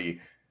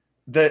everybody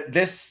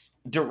this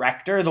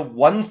director. The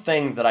one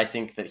thing that I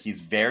think that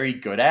he's very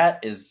good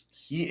at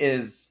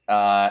is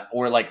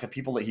or like the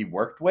people that he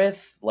worked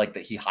with, like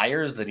that he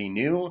hires that he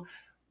knew.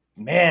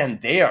 Man,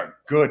 they are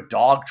good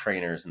dog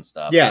trainers and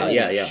stuff.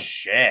 Yeah.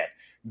 Shit.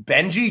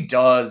 Benji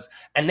does,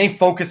 and they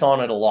focus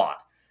on it a lot.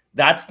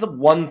 That's the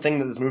one thing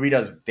that this movie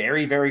does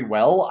very, very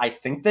well. I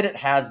think that it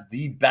has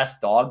the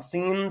best dog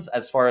scenes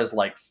as far as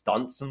like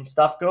stunts and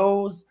stuff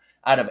goes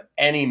out of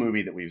any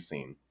movie that we've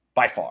seen,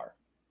 by far.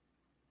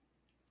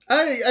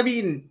 I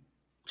mean,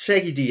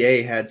 Shaggy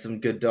DA had some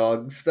good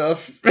dog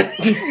stuff.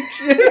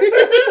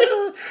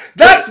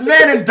 That's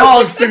Man in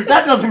Dog Suit.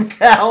 That doesn't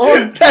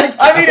count.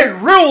 I mean,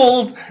 it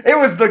rules. It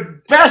was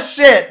the best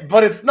shit,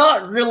 but it's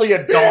not really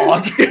a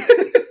dog.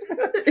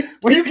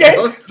 Well,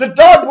 the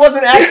dog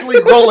wasn't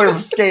actually roller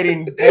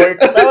skating, boy.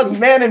 That was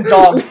Man in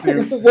Dog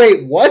Suit.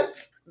 Wait,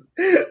 what?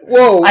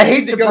 Whoa. I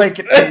hate to break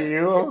it to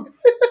you.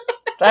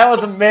 That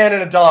was a man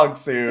in a dog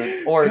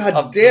suit. Or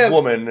a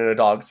woman in a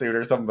dog suit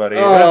or somebody.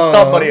 Or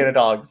somebody in a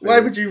dog suit.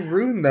 Why would you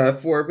ruin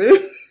that for me?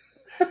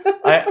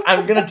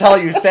 I'm going to tell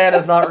you,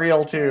 Santa's not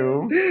real,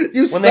 too.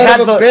 You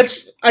son of a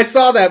bitch. I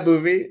saw that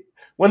movie.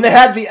 When they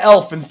had the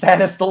elf and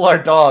Santa stole our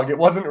dog, it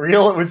wasn't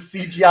real, it was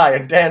CGI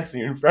and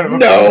dancing in front of him.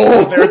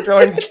 No! They were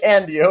throwing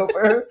candy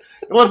over.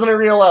 It wasn't a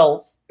real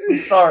elf. I'm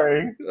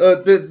sorry.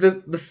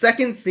 The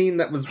second scene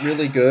that was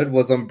really good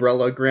was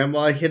Umbrella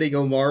Grandma hitting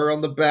Omar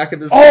on the back of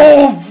his head.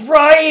 Oh,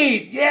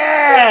 right!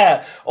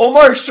 Yeah!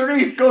 Omar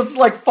Shariff goes to,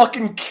 like,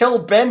 fucking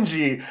kill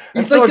Benji.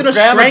 He's like gonna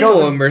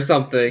strangle him or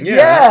something.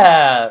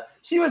 Yeah.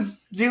 he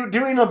was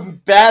doing a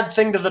bad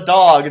thing to the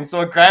dog, and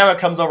so grandma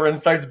comes over and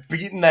starts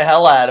beating the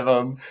hell out of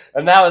him,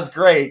 and that was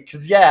great,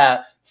 because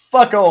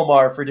fuck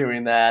Omar for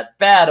doing that.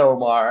 Bad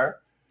Omar.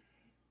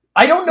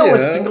 I don't know a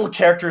single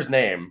character's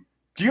name.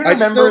 Do you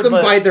remember? I just know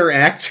them by their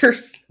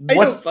actors.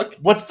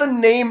 What's the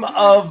name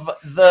of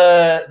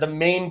the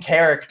main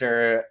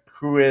character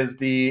who is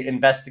the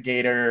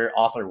investigator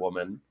author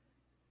woman?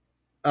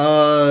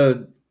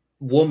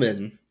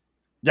 Woman.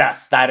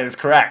 Yes, that is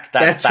correct.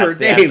 That's her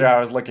the name. answer I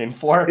was looking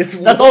for.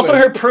 That's also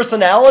her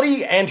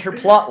personality and her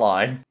plot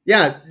line.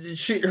 Yeah,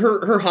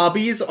 her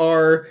hobbies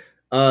are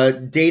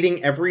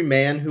dating every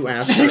man who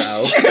asks her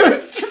out. I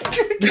was just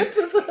gonna get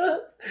to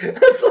that.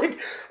 It's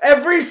like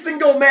every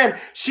single man.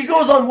 She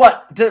goes on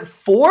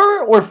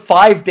 4 or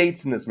 5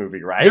 dates in this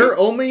movie, right? There are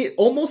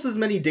almost as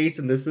many dates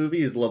in this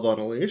movie as Love on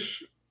a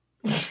Leash.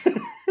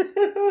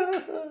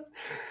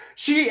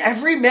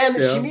 Every man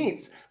that she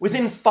meets,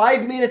 within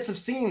 5 minutes of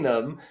seeing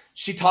them,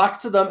 she talks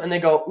to them and they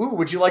go, "Ooh,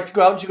 would you like to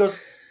go out?" And she goes,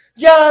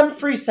 "Yeah, I'm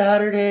free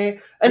Saturday."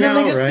 And then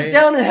they just sit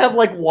down and have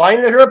wine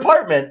at her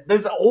apartment.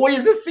 There's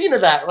always a scene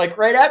of that,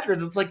 right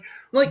afterwards. It's like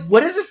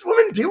what is this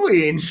woman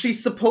doing?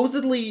 She's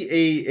supposedly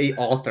a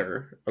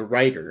author, a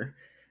writer.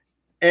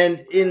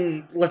 And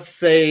in, let's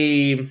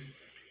say,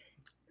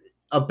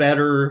 a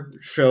better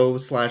show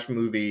 /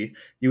 movie,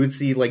 you would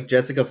see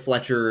Jessica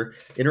Fletcher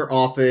in her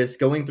office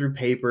going through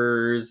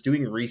papers,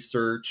 doing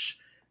research,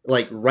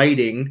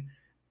 writing,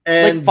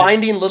 and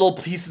finding little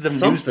pieces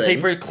of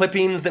newspaper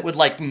clippings that would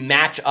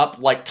match up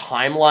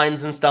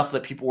timelines and stuff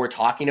that people were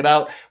talking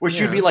about, where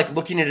she would be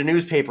looking at a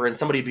newspaper and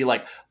somebody would be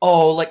like,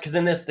 oh, because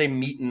in this they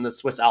meet in the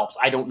Swiss Alps.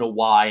 I don't know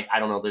why. I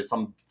don't know. There's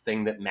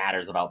something that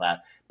matters about that.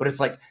 But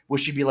it's will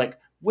she be like,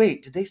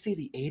 wait, did they say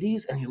the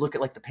 80s? And you look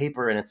at the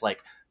paper and it's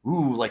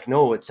ooh,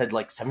 no, it said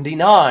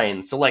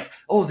 79. So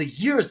oh, the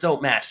years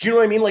don't match. Do you know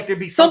what I mean? There'd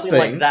be something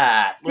like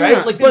that, right?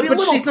 Yeah, there'd be a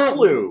little she's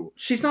clue.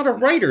 She's not a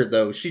writer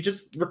though. She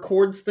just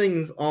records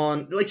things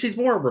on she's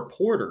more a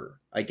reporter,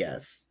 I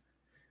guess.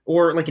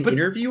 Or an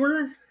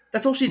interviewer?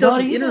 That's all she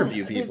does is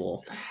interview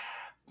people.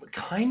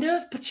 Kind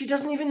of, but she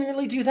doesn't even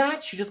really do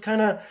that. She just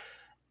kind of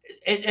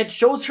it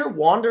shows her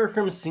wander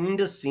from scene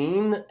to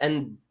scene,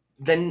 and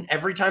then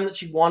every time that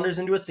she wanders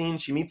into a scene,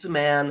 she meets a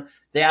man.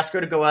 They ask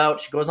her to go out.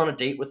 She goes on a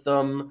date with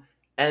them.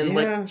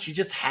 And, she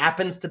just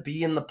happens to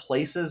be in the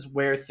places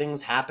where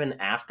things happen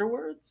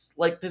afterwards.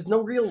 There's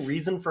no real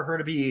reason for her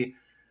to be...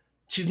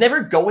 She's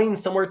never going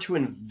somewhere to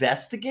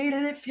investigate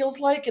it, it feels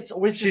like. It's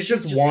always she's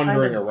just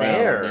wandering around.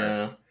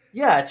 There.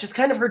 Yeah, it's just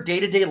kind of her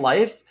day-to-day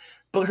life.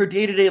 But her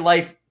day-to-day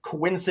life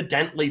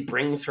coincidentally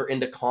brings her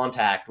into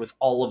contact with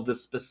all of the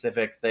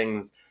specific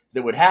things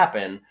that would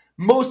happen.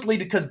 Mostly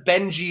because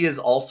Benji is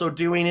also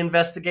doing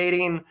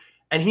investigating,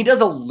 and he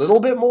does a little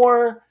bit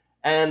more,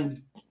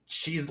 and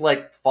she's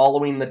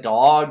following the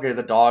dog, or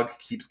the dog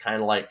keeps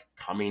kind of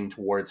coming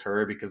towards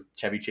her because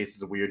Chevy Chase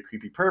is a weird,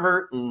 creepy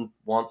pervert and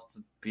wants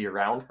to be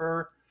around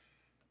her.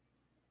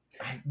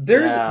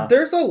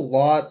 There's a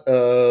lot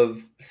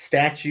of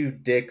statue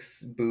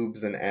dicks,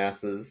 boobs, and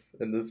asses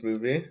in this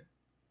movie.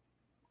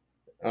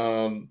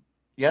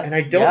 Yeah, and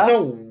I don't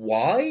know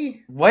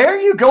why. Where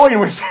are you going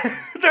with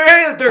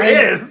that? There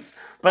is.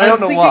 But I don't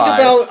know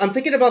why. I'm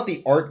thinking about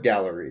the art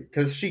gallery,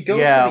 because she goes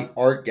to the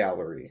art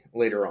gallery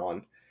later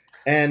on,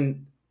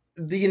 and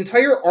the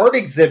entire art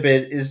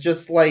exhibit is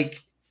just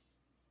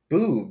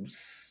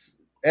boobs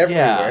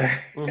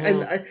everywhere,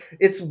 and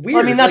it's weird.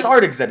 Well, I mean, that's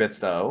art exhibits,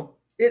 though.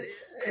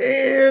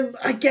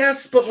 I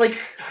guess, but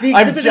the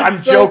exhibit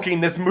I'm joking.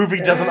 This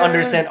movie doesn't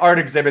understand art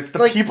exhibits.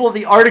 The people at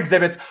the art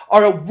exhibits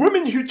are a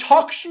woman who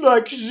talks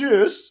like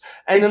this,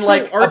 and then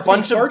a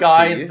bunch of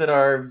guys that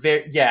are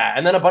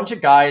and then a bunch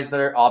of guys that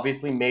are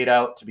obviously made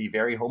out to be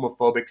very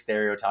homophobic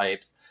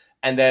stereotypes,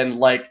 and then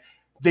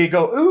they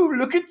go, "Ooh,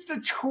 look at the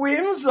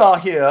twins are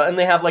here," and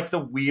they have the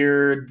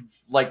weird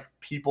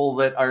people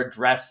that are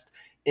dressed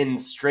in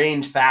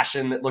strange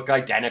fashion that look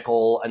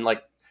identical, and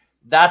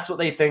that's what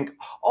they think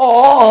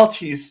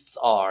artists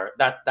are.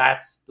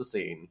 That's the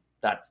scene.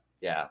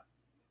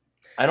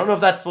 I don't know if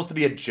that's supposed to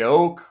be a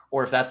joke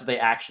or if that's what they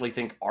actually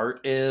think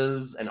art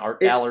is and art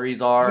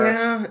galleries are.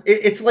 Yeah,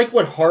 it's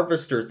what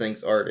Harvester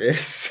thinks art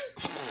is.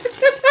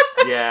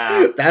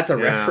 Yeah. That's a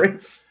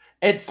reference.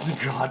 That's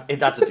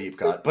a deep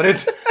cut. But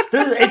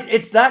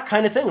it's that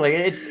kind of thing.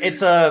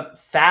 It's a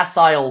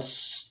facile,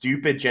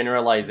 stupid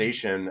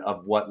generalization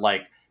of what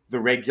the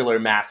regular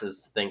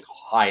masses think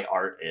high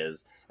art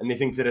is. And they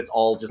think that it's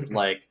all just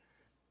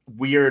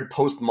weird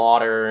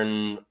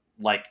postmodern,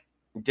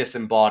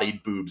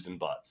 disembodied boobs and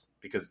butts,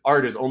 because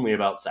art is only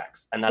about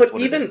sex, and that's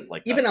what it is.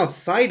 Even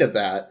outside of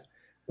that,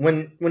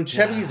 when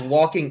Chevy's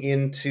walking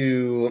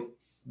into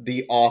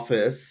the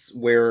office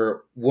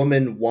where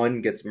woman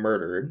 1 gets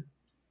murdered,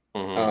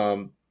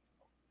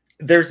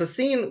 there's a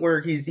scene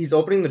where he's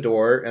opening the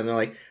door, and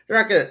they're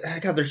not gonna.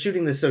 God, they're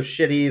shooting this so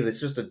shitty.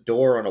 There's just a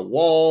door on a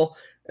wall,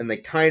 and they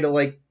kind of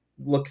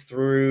look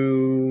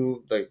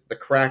through the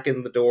crack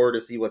in the door to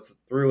see what's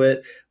through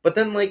it. But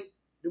then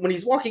when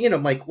he's walking in,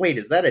 I'm wait,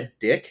 is that a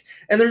dick?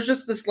 And there's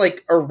just this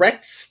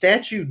erect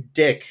statue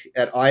dick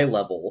at eye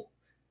level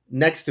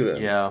next to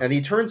him. Yeah. And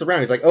he turns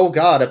around, he's like, oh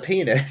god, a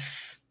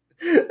penis.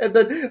 And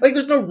then, like,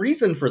 there's no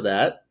reason for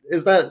that.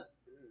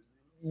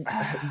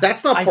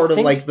 That's not part of,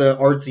 like, the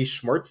artsy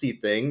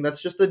schmartsy thing.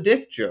 That's just a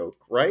dick joke,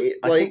 right?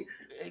 Like,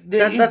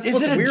 that's what's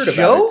weird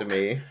about it to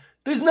me.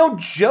 There's no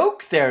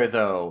joke there,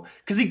 though.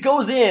 Because he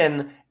goes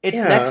in, it's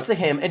next to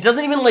him. It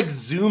doesn't even, like,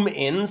 zoom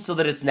in so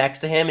that it's next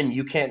to him and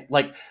you can't,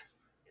 like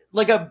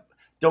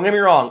don't get me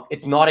wrong,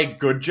 it's not a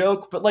good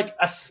joke, but, like,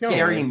 a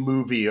scary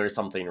movie or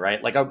something,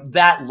 right? Like,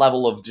 that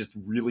level of just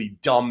really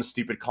dumb,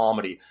 stupid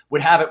comedy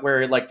would have it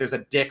where, like, there's a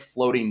dick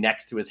floating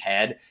next to his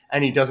head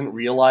and he doesn't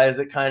realize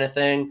it kind of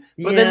thing.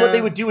 But then what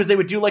they would do is they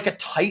would do, like, a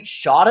tight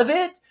shot of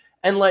it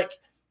and, like,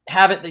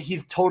 have it that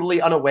he's totally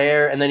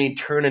unaware, and then he'd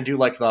turn and do,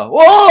 like, the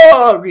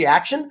whoa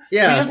reaction.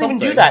 Yeah, he doesn't even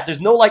do that.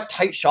 There's no, like,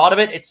 tight shot of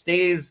it. It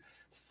stays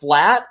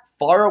flat,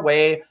 far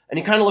away, and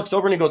he kind of looks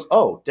over and he goes,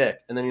 oh, dick,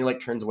 and then he, like,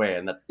 turns away,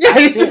 and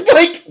he's just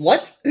like,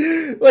 what?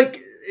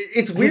 Like,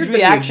 it's weird. His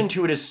reaction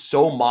to it is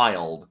so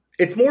mild.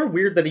 It's more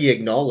weird that he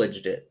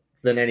acknowledged it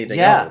than anything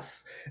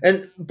else.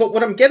 But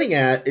what I'm getting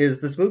at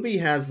is this movie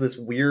has this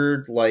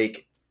weird,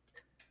 like,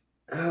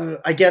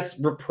 I guess,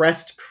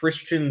 repressed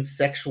Christian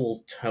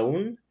sexual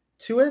tone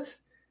to it.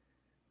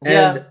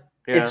 And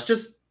it's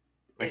just,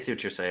 I see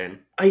what you're saying.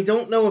 I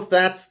don't know if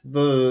that's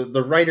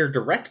the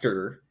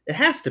writer-director. It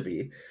has to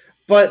be.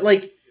 But,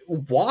 like,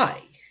 why?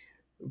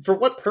 For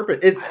what purpose?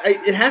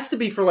 It has to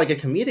be for, like, a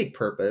comedic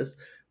purpose,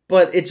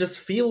 but it just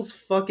feels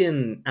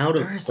fucking out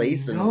of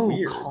place and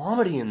weird. There's no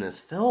comedy in this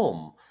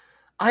film.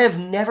 I have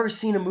never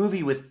seen a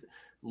movie with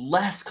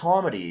less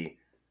comedy.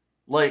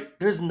 Like,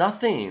 there's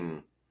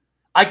nothing.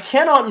 I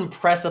cannot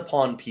impress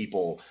upon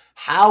people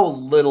how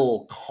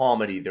little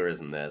comedy there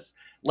is in this.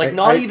 Like,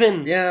 not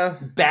even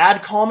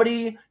bad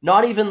comedy,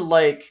 not even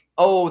like,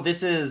 oh,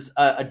 this is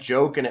a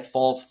joke and it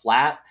falls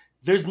flat.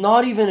 There's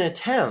not even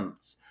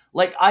attempts.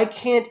 Like, I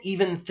can't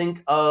even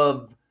think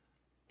of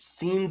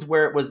scenes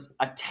where it was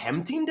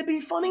attempting to be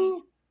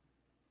funny.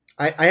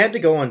 I had to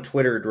go on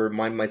Twitter to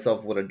remind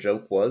myself what a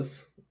joke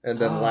was and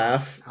then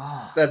laugh.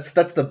 God. That's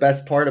the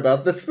best part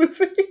about this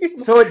movie.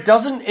 So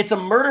it's a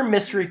murder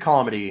mystery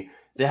comedy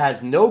that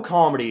has no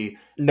comedy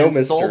and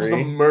solves the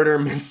murder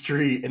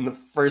mystery in the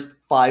first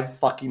 5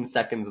 fucking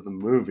seconds of the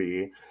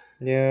movie.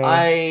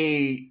 Yeah.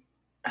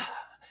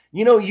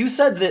 You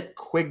said that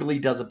Quigley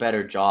does a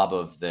better job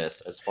of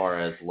this as far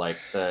as, like,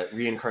 the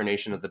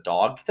reincarnation of the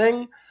dog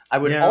thing. I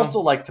would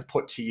also like to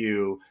put to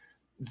you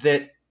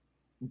that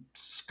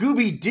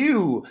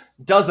Scooby-Doo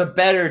does a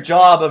better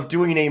job of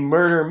doing a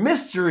murder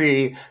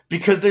mystery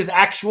because there's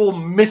actual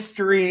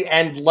mystery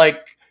and,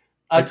 like,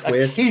 a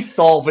case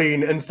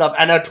solving and stuff,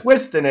 and a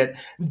twist in it.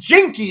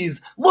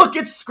 Jinkies, look,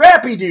 it's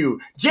Scrappy-Doo.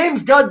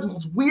 James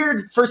Gunn's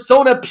weird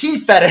Persona P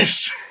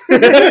fetish.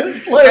 Like,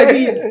 I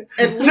mean,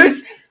 at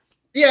least...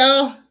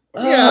 Yeah.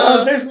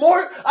 There's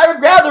more. I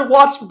would rather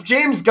watch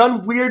James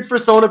Gunn weird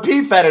Persona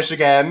P fetish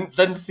again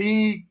than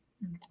see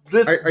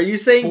this. Are you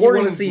saying you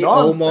want to see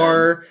nonsense.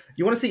 Omar?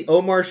 You want to see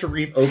Omar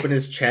Sharif open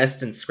his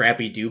chest and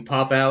Scrappy-Doo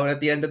pop out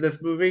at the end of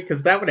this movie?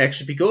 Because that would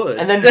actually be good.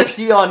 And then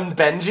pee on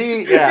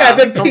Benji?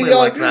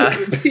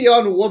 Then pee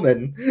on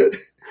woman.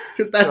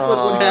 Because that's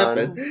what would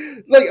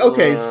happen. Like,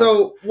 okay,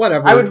 so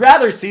whatever. I would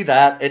rather see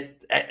that.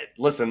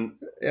 Listen.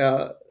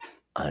 Yeah.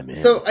 I'm in.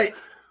 So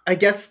I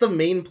guess the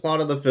main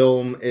plot of the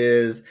film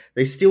is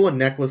they steal a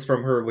necklace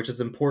from her, which is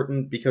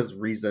important because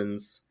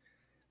reasons.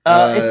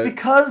 It's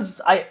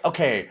because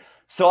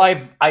so I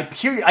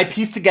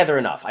pieced together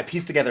enough.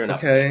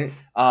 Okay.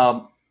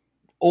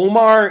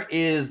 Omar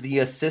is the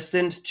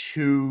assistant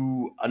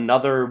to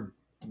another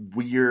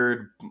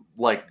weird,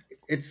 like,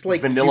 it's like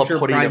vanilla future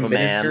pudding prime of a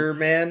minister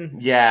man.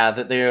 Yeah,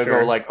 that they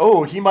go like,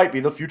 oh, he might be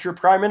the future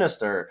prime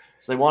minister.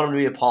 So they want him to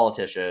be a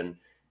politician,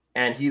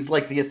 and he's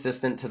like the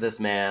assistant to this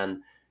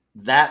man.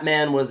 That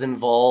man was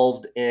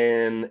involved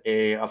in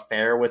an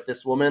affair with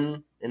this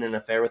woman,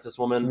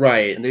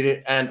 right?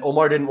 And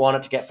Omar didn't want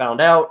it to get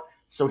found out,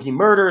 so he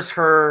murders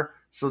her.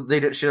 So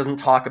she doesn't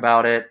talk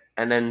about it,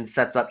 and then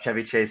sets up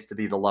Chevy Chase to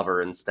be the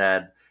lover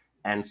instead,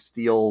 and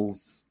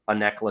steals a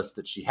necklace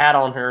that she had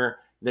on her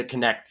that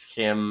connects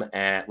him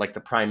and, like,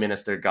 the prime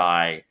minister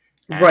guy.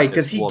 Right,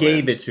 because he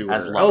gave it to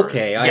her.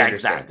 Okay, I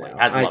understand exactly. now.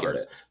 As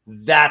lovers.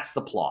 That's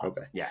the plot.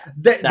 Okay. Yeah.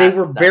 They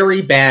were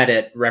very bad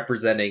at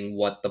representing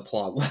what the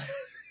plot was.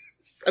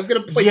 I'm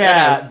going to point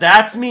that out.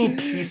 That's me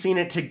piecing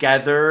it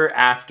together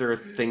after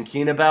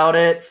thinking about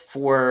it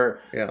for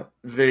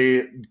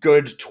the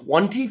good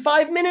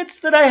 25 minutes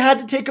that I had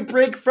to take a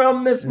break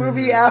from this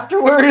movie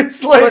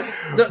afterwards. Like,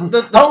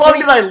 how long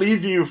did I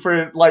leave you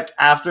for, like,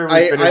 after we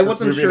finished this movie? I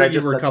wasn't sure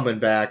you were coming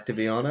back, to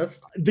be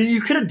honest.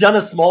 You could have done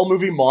a small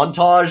movie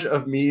montage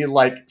of me,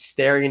 like,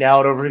 staring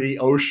out over the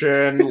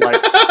ocean,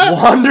 like,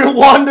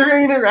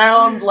 wandering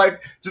around,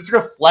 like, just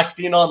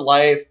reflecting on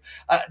life.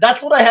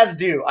 That's what I had to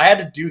do. I had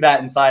to do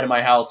that inside of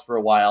my house for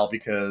a while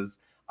because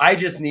I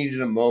just needed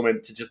a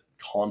moment to just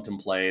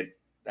contemplate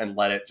and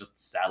let it just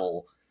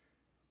settle.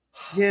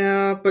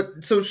 Yeah,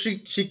 but so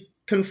she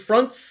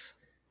confronts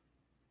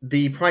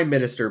the prime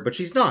minister, but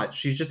she's not.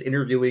 She's just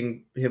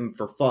interviewing him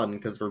for fun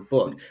because of her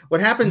book.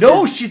 What happens?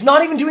 No, she's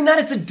not even doing that.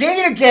 It's a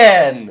date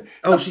again.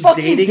 She's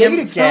dating him.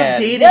 Again. Stop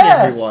dating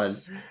everyone.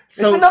 So,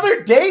 it's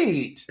another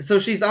date. So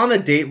she's on a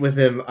date with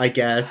him, I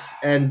guess,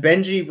 and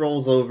Benji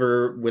rolls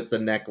over with the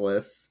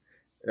necklace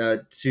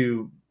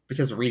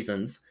because of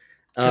reasons.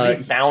 Because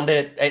he found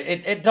it.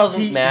 It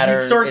doesn't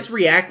matter. He starts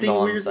reacting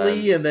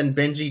weirdly, and then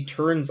Benji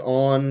turns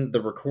on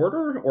the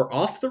recorder or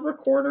off the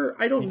recorder.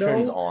 I don't know. He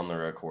turns on the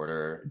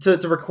recorder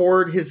to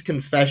record his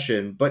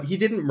confession, but he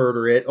didn't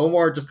murder it.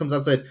 Omar just comes out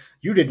and said,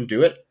 "You didn't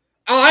do it.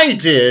 I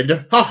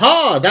did.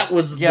 Ha! That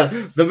was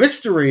the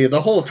mystery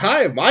the whole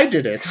time. I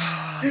did it."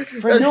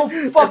 For no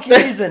fucking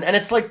reason. And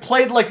it's like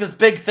played like this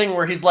big thing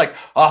where he's like,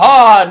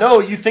 "Aha, no,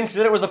 you think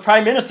that it was the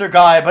prime minister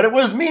guy, but it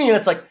was me." And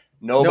it's like,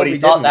 nobody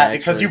thought that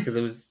because you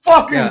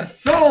fucking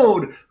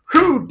showed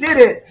who did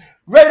it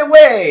right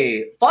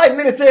away. 5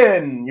 minutes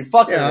in, you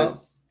fuckers. Yeah.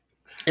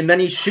 And then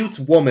he shoots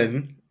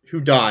woman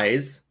who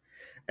dies.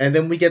 And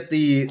then we get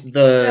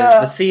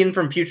the scene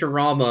from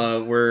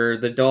Futurama where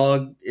the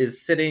dog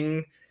is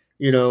sitting,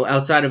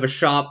 outside of a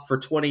shop for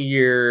 20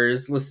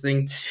 years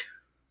listening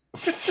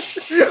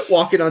to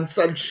Walking on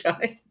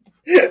Sunshine.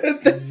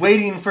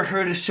 Waiting for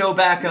her to show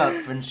back up,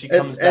 and she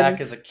comes back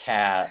as a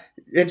cat.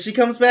 And she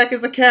comes back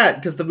as a cat,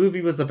 because the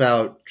movie was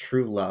about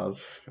true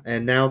love.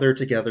 And now they're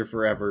together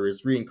forever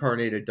as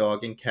reincarnated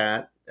dog and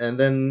cat. And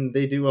then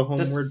they do a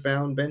Homeward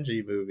Bound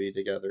Benji movie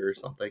together or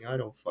something. I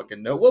don't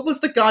fucking know. What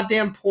was the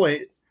goddamn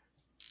point?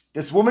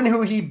 This woman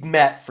who he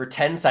met for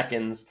 10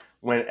 seconds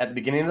at the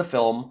beginning of the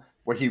film,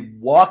 where he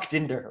walked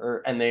into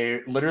her, and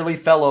they literally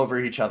fell over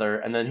each other,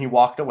 and then he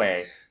walked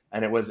away.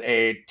 And it was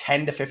a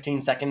 10 to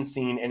 15 second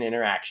scene and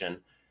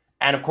interaction.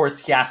 And of course,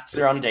 he asks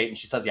her on a date, and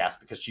she says yes,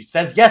 because she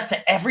says yes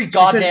to every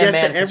goddamn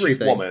man, because she's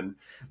woman.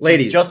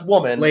 Ladies. She's just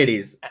woman.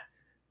 Ladies.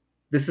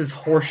 This is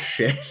horse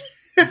shit.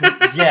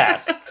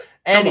 Yes.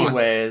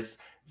 Anyways,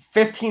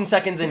 15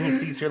 seconds in, he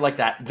sees her like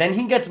that. Then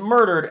he gets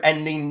murdered,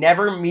 and they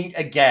never meet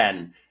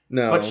again.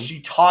 No. But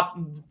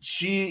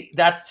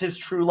that's his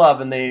true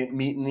love, and they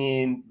meet in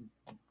the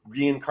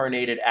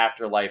reincarnated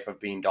afterlife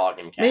of being dog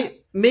and cat.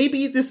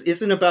 Maybe this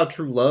isn't about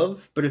true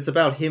love, but it's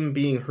about him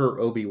being her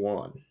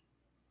Obi-Wan.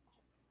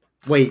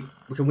 Wait.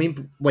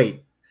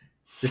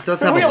 This does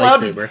have a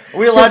lightsaber. Are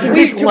we allowed to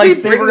make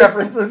lightsaber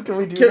references? Can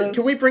we do this?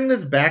 Can we bring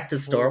this back to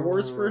Star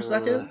Wars for a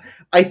second?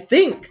 I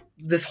think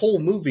this whole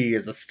movie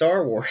is a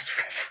Star Wars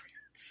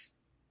reference.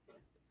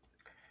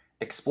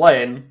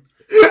 Explain.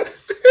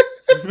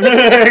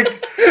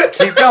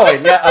 Keep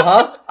going.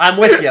 Yeah, I'm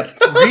with you.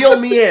 Reel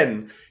me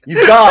in.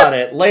 You got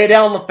it. Lay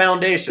down the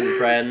foundation,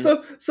 friend.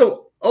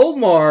 So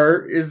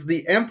Omar is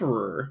the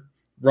emperor,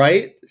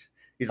 right?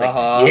 He's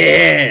like,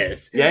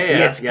 yes,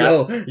 let's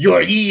go.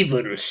 You're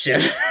evil,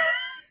 Chevy.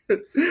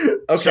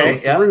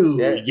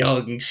 Okay,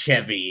 young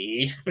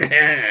Chevy.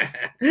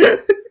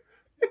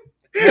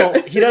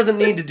 Well, he doesn't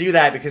need to do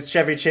that because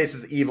Chevy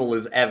Chase's evil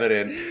is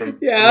evident from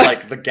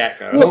the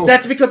get-go. Well,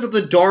 that's because of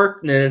the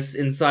darkness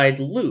inside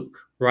Luke.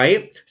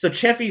 Right? So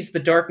Chevy's the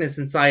darkness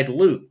inside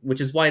Luke,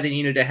 which is why they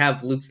needed to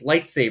have Luke's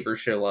lightsaber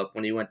show up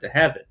when he went to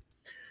heaven.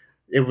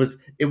 It was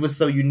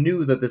so you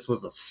knew that this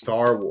was a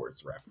Star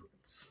Wars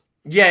reference.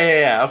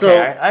 Yeah. Okay,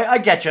 so, I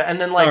get you.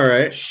 And then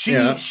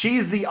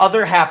she's the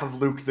other half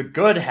of Luke, the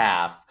good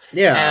half.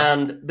 Yeah.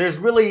 And there's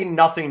really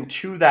nothing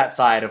to that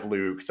side of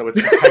Luke, so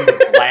it's just kind of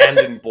bland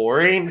and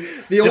boring.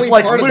 The only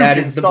part of that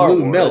is the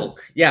blue milk.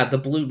 Yeah, the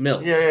blue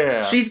milk.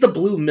 Yeah. She's the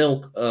blue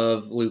milk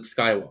of Luke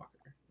Skywalker.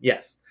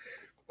 Yes.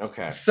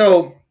 Okay.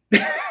 So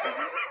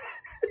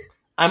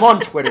I'm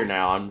on Twitter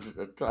now.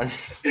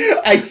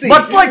 I see.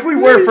 Much like we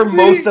were for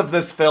most of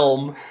this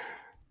film.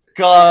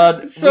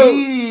 God. So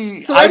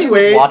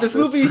anyway, this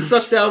movie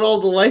sucked out all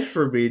the life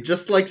for me,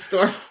 just like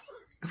Star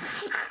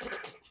Wars.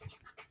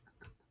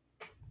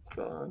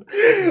 God.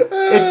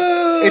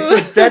 It's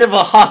as dead of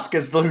a husk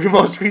as the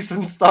most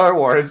recent Star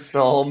Wars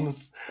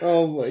films.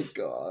 Oh my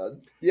god.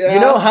 Yeah.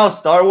 You know how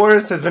Star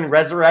Wars has been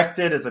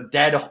resurrected as a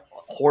dead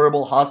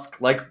horrible husk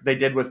like they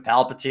did with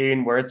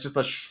Palpatine, where it's just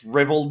a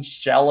shriveled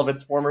shell of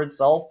its former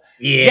self?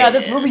 Yes. Yeah,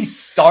 this movie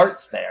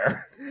starts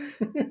there.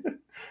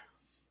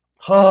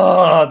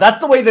 That's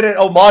the way that it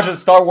homages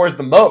Star Wars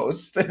the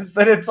most, is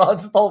that it's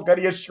just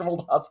already a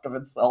shriveled husk of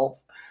itself.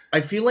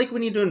 I feel like we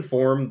need to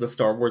inform the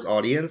Star Wars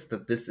audience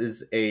that this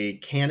is a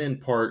canon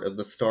part of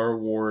the Star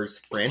Wars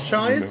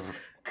franchise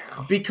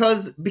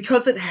because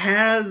it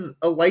has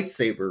a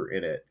lightsaber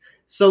in it.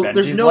 So Benji's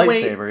there's no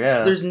way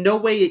there's no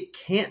way it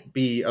can't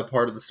be a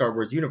part of the Star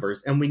Wars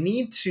universe, and we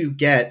need to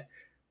get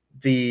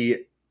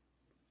the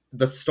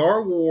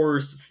Star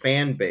Wars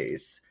fan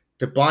base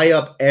to buy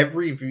up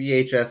every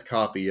VHS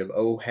copy of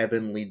Oh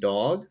Heavenly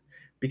Dog,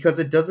 because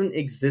it doesn't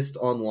exist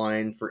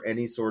online for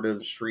any sort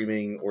of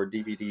streaming or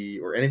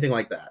DVD or anything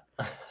like that.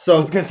 So I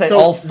was going to say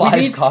all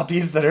 5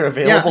 copies that are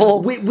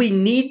available. Yeah, we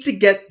need to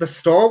get the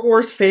Star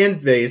Wars fan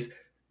base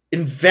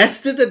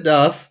invested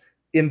enough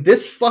in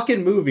this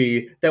fucking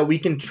movie that we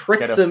can trick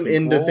them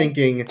into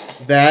thinking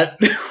that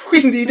we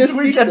We need a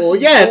sequel.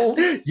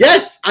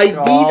 Yes, I need a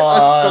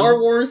Star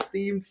Wars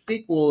themed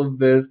sequel of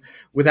this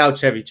without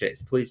Chevy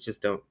Chase. Please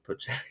just don't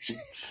put Chevy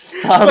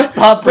Chase.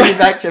 Stop bringing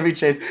back Chevy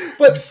Chase.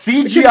 But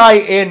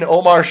CGI in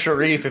Omar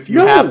Sharif if you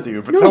have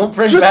to, but don't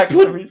bring back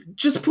Chevy.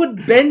 Just put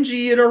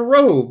Benji in a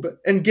robe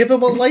and give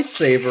him a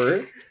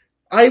lightsaber.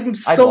 I'm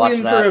so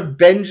in for a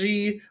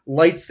Benji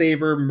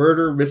lightsaber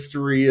murder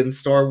mystery in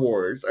Star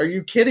Wars. Are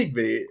you kidding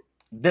me?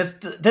 This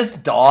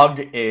dog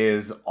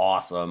is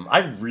awesome. I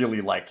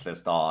really liked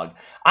this dog.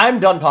 I'm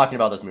done talking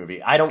about this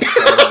movie. I don't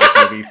care about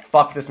this movie.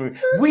 Fuck this movie.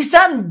 We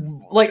sat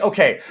and,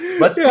 okay,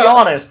 let's be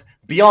honest.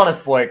 Be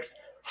honest, Boyks.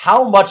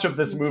 How much of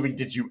this movie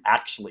did you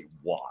actually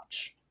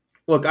watch?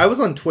 Look, I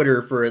was on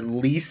Twitter for at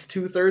least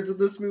 2/3 of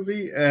this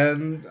movie,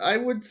 and I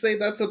would say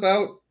that's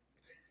about...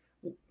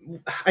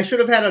 I should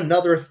have had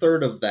another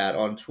third of that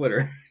on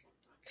Twitter.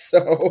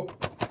 So...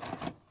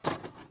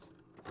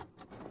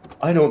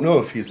 I don't know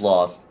if he's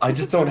lost. I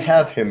just don't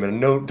have him and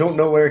don't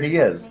know where he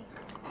is.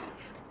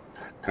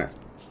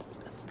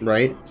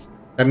 Right?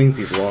 That means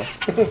he's lost.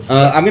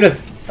 I'm gonna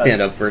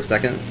stand up for a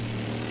second.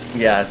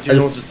 Yeah,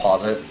 just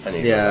pause it. I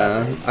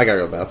gotta go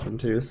to the bathroom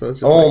too, so it's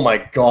just my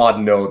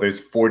god, no, there's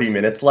 40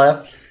 minutes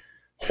left?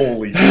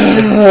 Holy shit.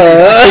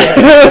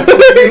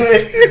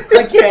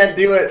 I can't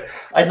do it.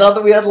 I thought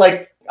that we had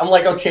I'm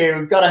okay,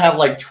 we've gotta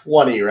have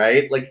 20,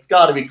 right? It's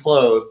gotta be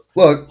close.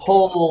 Look.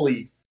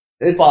 Holy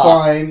It's fuck.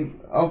 Fine.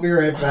 I'll be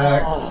right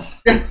back.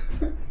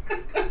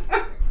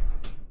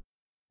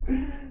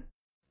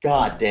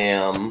 God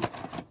damn.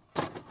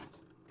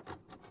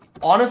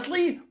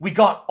 Honestly, we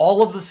got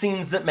all of the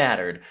scenes that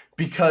mattered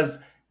because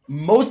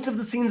most of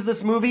the scenes of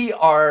this movie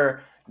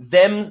are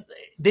them.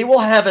 They will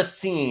have a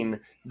scene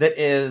that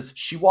is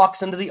she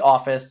walks into the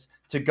office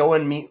to go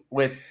and meet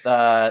with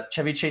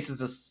Chevy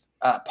Chase's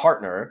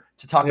partner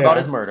to talk about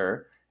his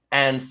murder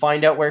and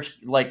find out where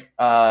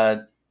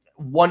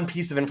one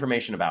piece of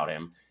information about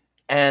him.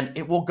 And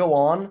it will go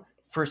on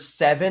for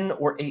 7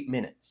 or 8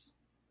 minutes.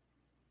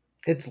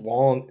 It's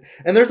long.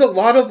 And there's a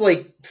lot of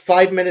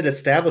 5-minute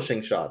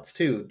establishing shots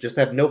too. Just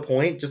have no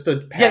point. Just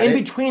to pad in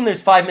between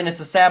there's 5 minutes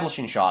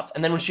establishing shots.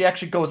 And then when she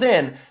actually goes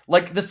in,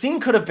 the scene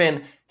could have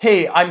been,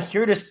 hey, I'm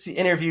here to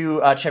interview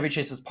Chevy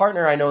Chase's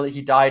partner. I know that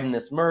he died in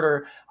this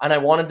murder and I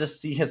wanted to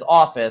see his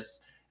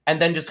office.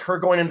 And then just her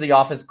going into the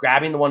office,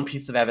 grabbing the one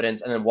piece of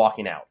evidence and then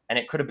walking out. And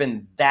it could have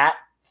been that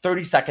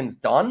 30 seconds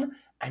done.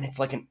 And it's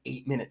an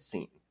 8-minute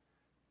scene.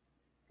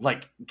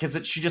 Because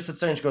she just sits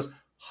there and she goes,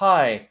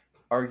 hi,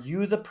 are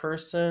you the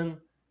person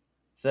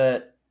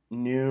that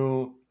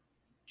knew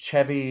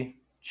Chevy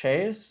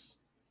Chase?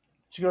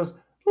 She goes,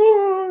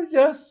 oh,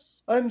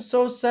 yes, I'm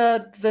so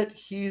sad that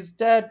he's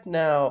dead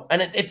now.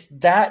 And it's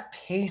that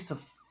pace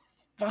of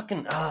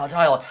fucking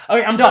dialogue.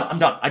 Okay, I'm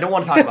done. I don't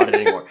want to talk about it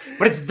anymore.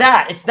 But it's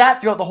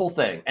that throughout the whole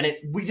thing. And I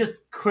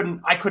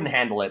couldn't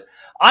handle it.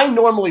 I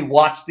normally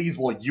watch these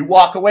while you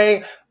walk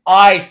away.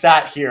 I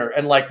sat here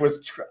and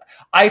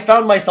I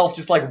found myself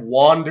just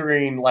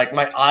wandering,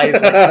 my eyes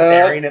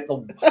staring at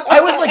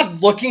I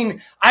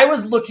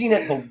was looking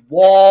at the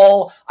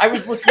wall. I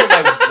was looking at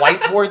my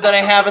whiteboard that I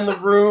have in the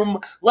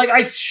room.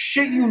 I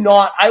shit you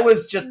not, I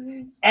was just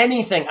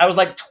anything. I was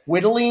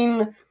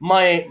twiddling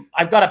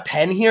I've got a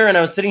pen here and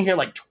I was sitting here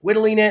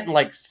twiddling it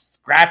and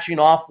scratching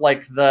off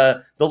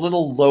the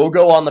little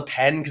logo on the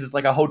pen because it's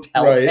a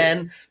hotel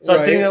pen. So I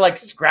was sitting there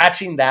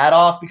scratching that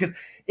off because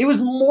it was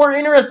more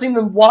interesting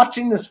than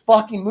watching this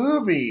fucking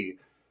movie.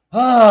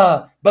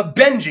 But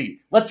Benji,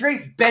 let's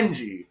rate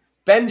Benji.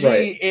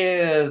 Benji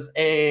is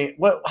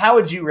how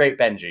would you rate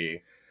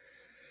Benji?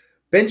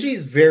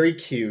 Benji's very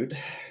cute.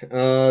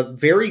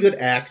 Very good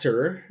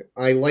actor.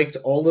 I liked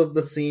all of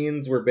the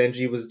scenes where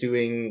Benji was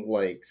doing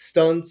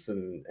stunts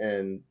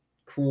and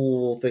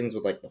cool things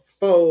with the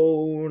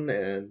phone,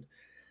 and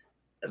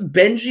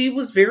Benji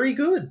was very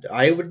good.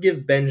 I would give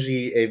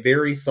Benji a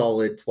very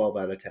solid 12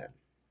 out of 10.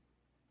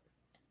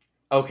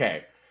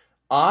 Okay.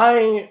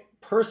 I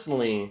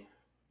personally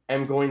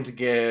am going to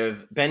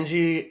give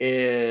Benji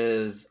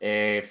is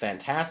a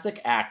fantastic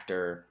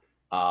actor,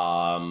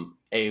 a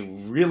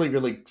really,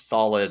 really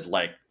solid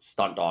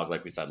stunt dog,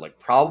 like we said,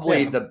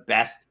 probably the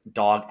best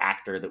dog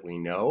actor that we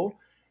know.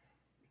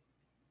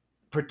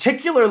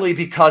 Particularly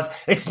because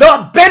it's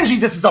not Benji,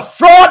 this is a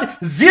fraud,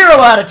 0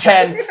 out of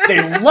 10.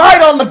 They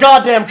lied on the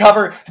goddamn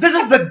cover. This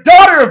is the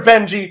daughter of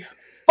Benji.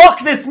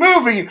 Fuck this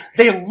movie!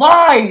 They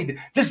lied!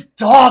 This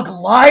dog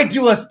lied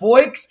to us,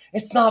 Boyks!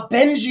 It's not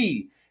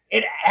Benji!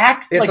 It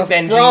acts like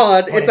Benji. It's a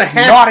fraud. It's a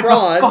half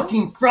fraud. It's a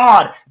fucking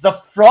fraud. It's a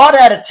fraud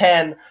out of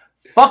 10.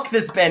 Fuck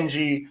this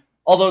Benji.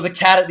 Although the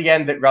cat at the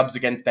end that rubs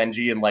against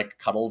Benji and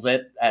cuddles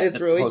it, that's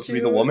really supposed to be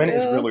the woman,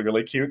 is really,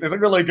 really cute. There's a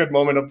really good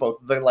moment of both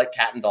the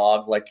cat and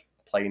dog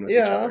playing with each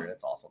other.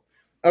 It's awesome.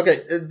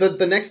 Okay,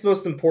 the next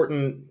most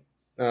important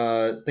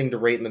thing to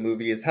rate in the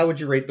movie is how would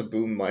you rate the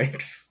boom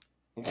mics?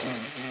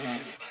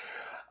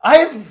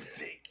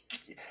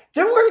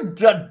 There were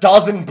a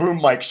dozen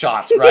boom mic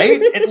shots, right?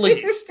 At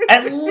least.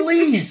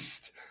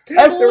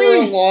 There were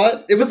a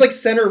lot. It was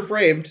center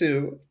frame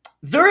too.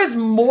 There is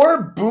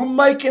more boom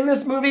mic in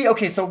this movie.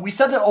 Okay, so we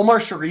said that Omar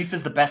Shariff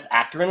is the best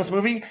actor in this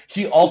movie.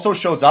 He also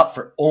shows up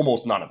for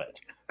almost none of it.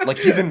 Like,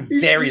 he's in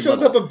very He shows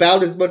little. up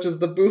about as much as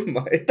the boom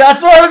mic.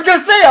 That's what I was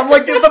gonna say. I'm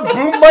like, did the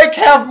boom mic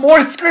have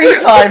more screen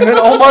time than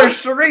Omar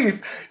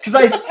Shariff? Because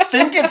I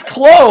think it's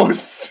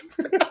close.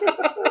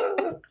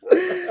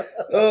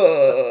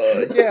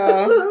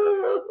 Yeah.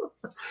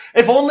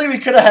 If only we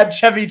could have had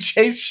Chevy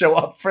Chase show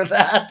up for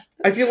that.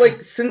 I feel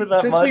like since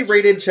we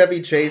rated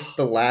Chevy Chase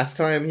the last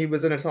time he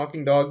was in a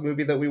talking dog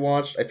movie that we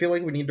watched, I feel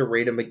like we need to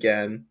rate him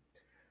again.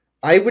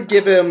 I would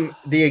give him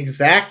the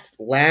exact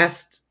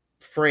last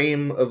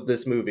frame of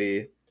this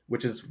movie,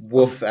 which is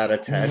Woof out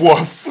of 10.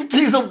 Woof.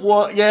 He's a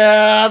woof.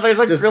 Yeah, there's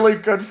a really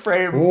good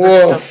frame.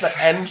 Woof. Just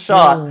the end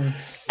shot.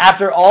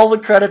 After all the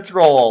credits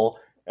roll,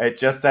 it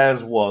just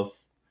says woof.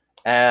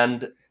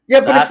 And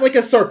yeah, but it's like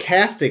a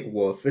sarcastic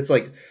woof. It's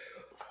like,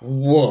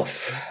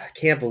 woof. I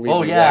can't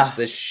believe we watched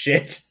this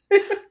shit.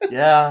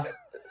 Yeah.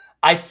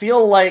 I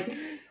feel like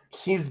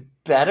he's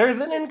better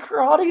than in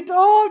Karate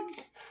Dog.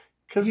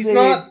 He's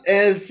not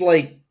as,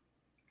 like,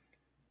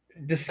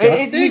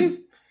 disgusting.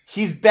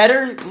 He's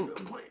better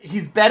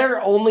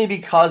only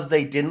because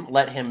they didn't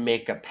let him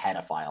make a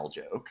pedophile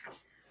joke.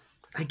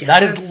 I guess.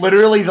 That is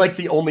literally, like,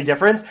 the only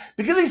difference.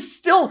 Because he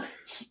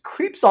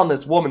creeps on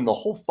this woman the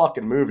whole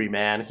fucking movie,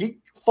 man. He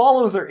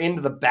follows her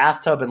into the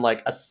bathtub and,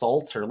 like,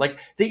 assaults her. Like,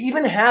 they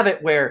even have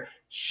it where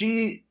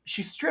she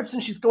strips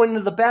and she's going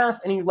into the bath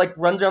and he, like,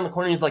 runs around the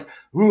corner and he's like,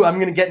 ooh, I'm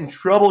gonna get in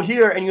trouble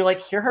here. And you,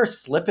 like, hear her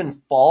slip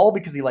and fall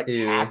because he, like,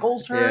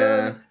 tackles her.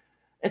 Yeah.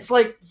 It's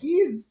like,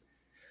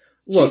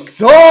 Look, he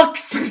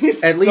sucks!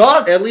 At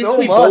least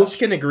we both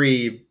can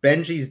agree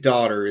Benji's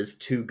daughter is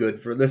too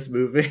good for this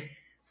movie.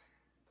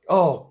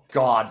 Oh,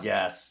 God,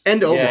 yes.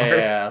 And Omar.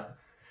 Yeah.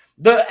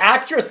 The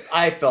actress,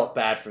 I felt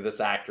bad for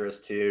this actress,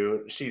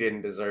 too. She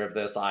didn't deserve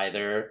this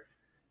either.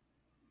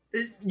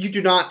 You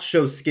do not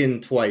show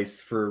skin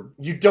twice for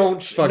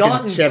fucking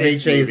not Chevy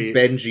Chase movie.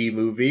 Benji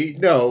movie.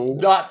 No.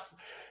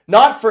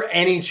 Not for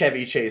any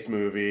Chevy Chase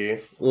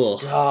movie.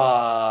 Ugh.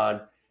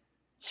 God.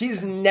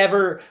 He's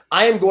never...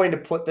 I am going to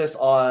put this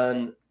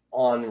on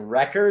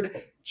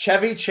record.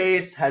 Chevy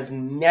Chase has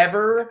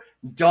never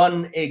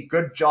done a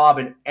good job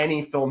in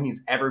any film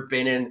he's ever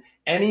been in.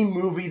 Any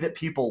movie that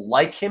people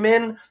like him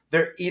in,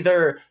 they're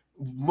either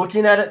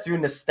looking at it through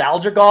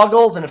nostalgia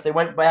goggles, and if they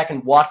went back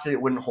and watched it,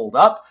 it wouldn't hold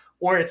up,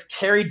 or it's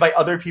carried by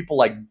other people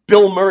like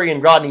Bill Murray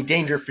and Rodney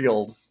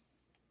Dangerfield.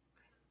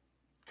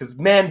 Because,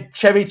 man,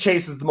 Chevy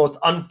Chase is the most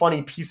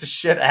unfunny piece of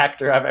shit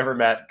actor I've ever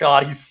met.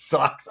 God, he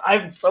sucks.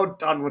 I'm so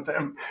done with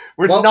him.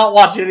 We're not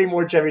watching any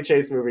more Chevy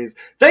Chase movies.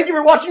 Thank you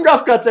for watching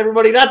Rough Cuts,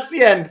 everybody. That's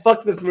the end.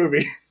 Fuck this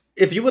movie.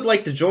 If you would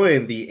like to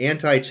join the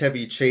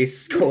anti-Chevy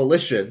Chase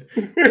coalition,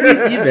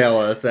 please email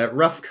us at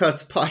Rough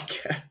Cuts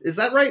Podcast. Is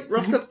that right?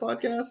 Rough Cuts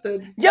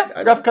Podcast? Yep,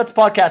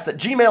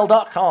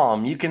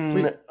 roughcutspodcast@gmail.com. You can...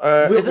 is it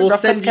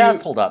Rough Cuts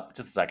Cast? Hold up.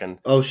 Just a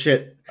second. Oh,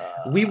 shit.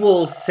 We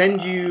will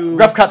send you...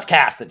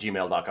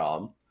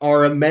 roughcutscast@gmail.com.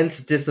 Our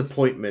immense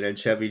disappointment in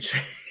Chevy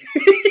Chase.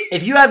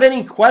 If you have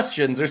any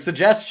questions or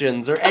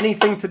suggestions or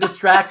anything to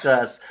distract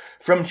us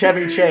from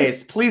Chevy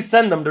Chase, please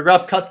send them to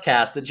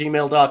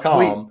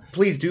roughcutscast@gmail.com.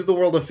 Please do the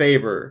world a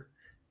favor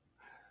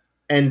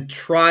and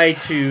try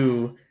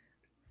to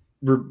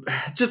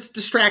just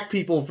distract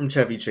people from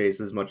Chevy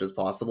Chase as much as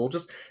possible.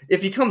 Just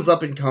if he comes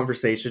up in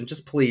conversation,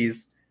 just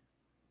please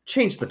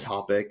change the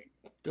topic.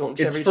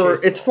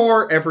 It's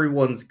for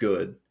everyone's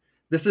good.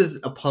 This is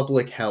a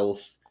public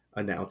health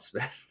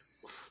announcement.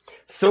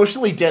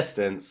 Socially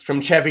distanced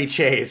from Chevy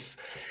Chase.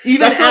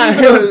 Before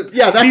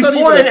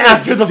and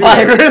after the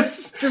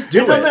virus. Just do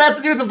it. It doesn't have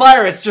to do with the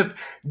virus. Just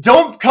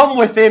don't come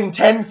within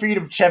 10 feet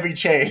of Chevy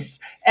Chase.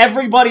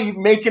 Everybody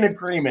make an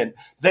agreement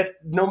that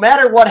no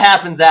matter what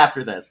happens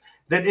after this,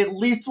 that at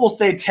least we'll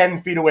stay 10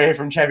 feet away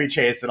from Chevy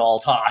Chase at all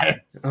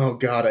times. Oh,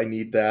 God, I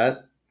need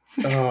that.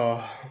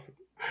 Oh.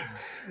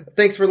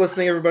 Thanks for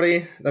listening,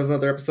 everybody. That was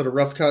another episode of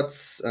Rough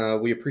Cuts.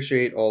 We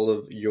appreciate all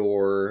of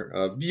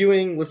your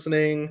viewing,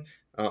 listening,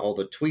 all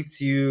the tweets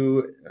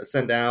you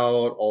send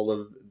out, all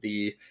of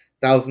the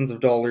thousands of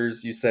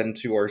dollars you send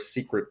to our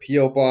secret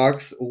P.O.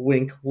 box.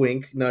 Wink,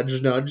 wink,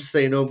 nudge, nudge.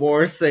 Say no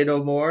more, say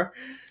no more.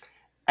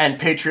 And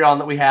Patreon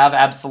that we have,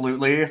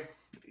 absolutely.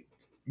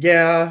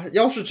 Yeah,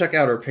 y'all should check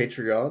out our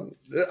Patreon.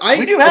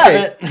 We do have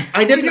it.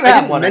 I didn't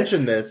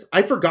mention this.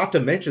 I forgot to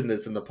mention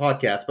this in the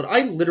podcast, but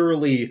I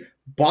literally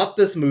bought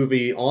this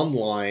movie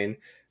online,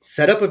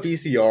 set up a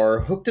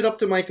VCR, hooked it up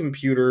to my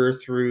computer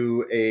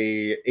through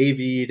a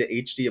AV to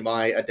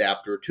HDMI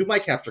adapter to my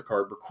capture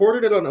card,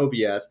 recorded it on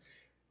OBS,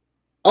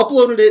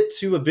 uploaded it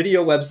to a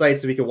video website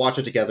so we could watch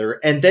it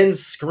together, and then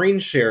screen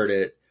shared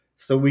it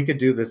so we could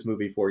do this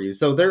movie for you.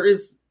 So there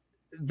is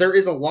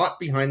a lot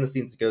behind the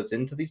scenes that goes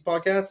into these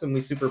podcasts, and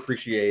we super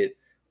appreciate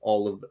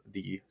all of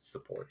the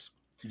support.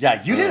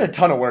 Yeah, you did a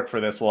ton of work for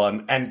this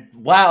one, and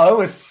wow, it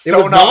was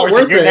not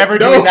worth it. You're never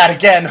doing that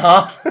again,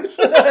 huh?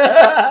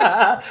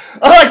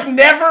 Like,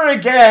 never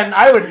again.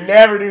 I would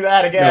never do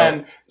that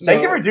again.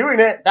 Thank you for doing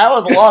it. That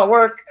was a lot of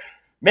work.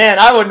 Man,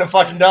 I wouldn't have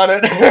fucking done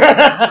it. Oh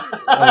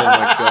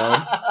my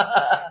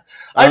god.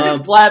 I'm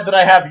just glad that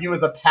I have you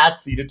as a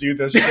patsy to do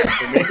this shit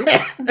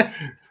for me.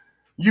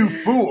 You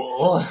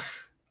fool.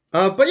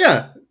 But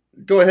yeah,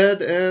 go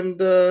ahead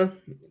and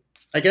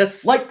I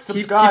guess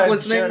subscribe, keep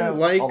listening, share it out,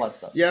 likes, all that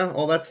stuff. Yeah,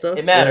 all that stuff.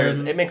 It matters.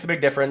 It makes a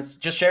big difference.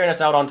 Just sharing us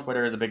out on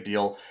Twitter is a big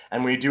deal,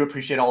 and we do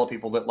appreciate all the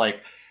people that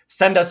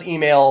send us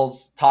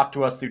emails, talk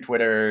to us through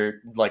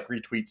Twitter,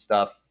 retweet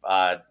stuff.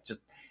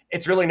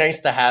 It's really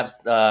nice to have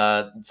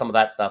some of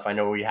that stuff. I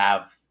know we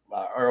have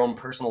our own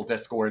personal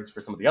Discords for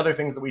some of the other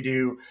things that we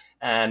do,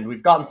 and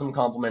we've gotten some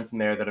compliments in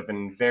there that have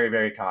been very,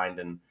 very kind,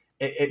 and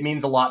it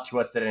means a lot to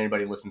us that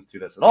anybody listens to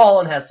this at all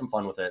and has some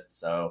fun with it.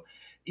 So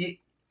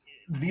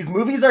these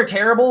movies are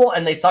terrible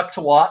and they suck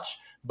to watch,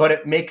 but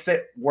it makes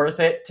it worth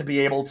it to be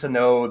able to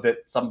know that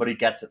somebody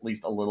gets at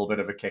least a little bit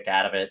of a kick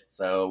out of it.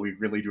 So we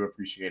really do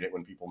appreciate it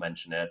when people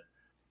mention it.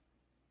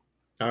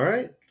 All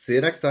right. See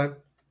you next time.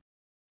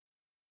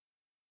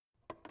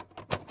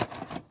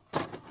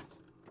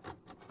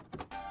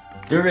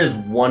 There is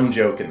one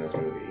joke in this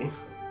movie.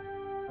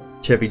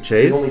 Chevy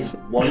Chase? There's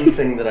only one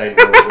thing that I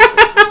know.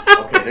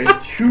 Okay,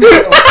 there's two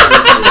jokes in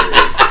this movie.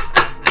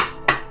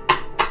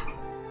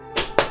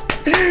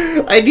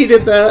 I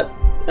needed that.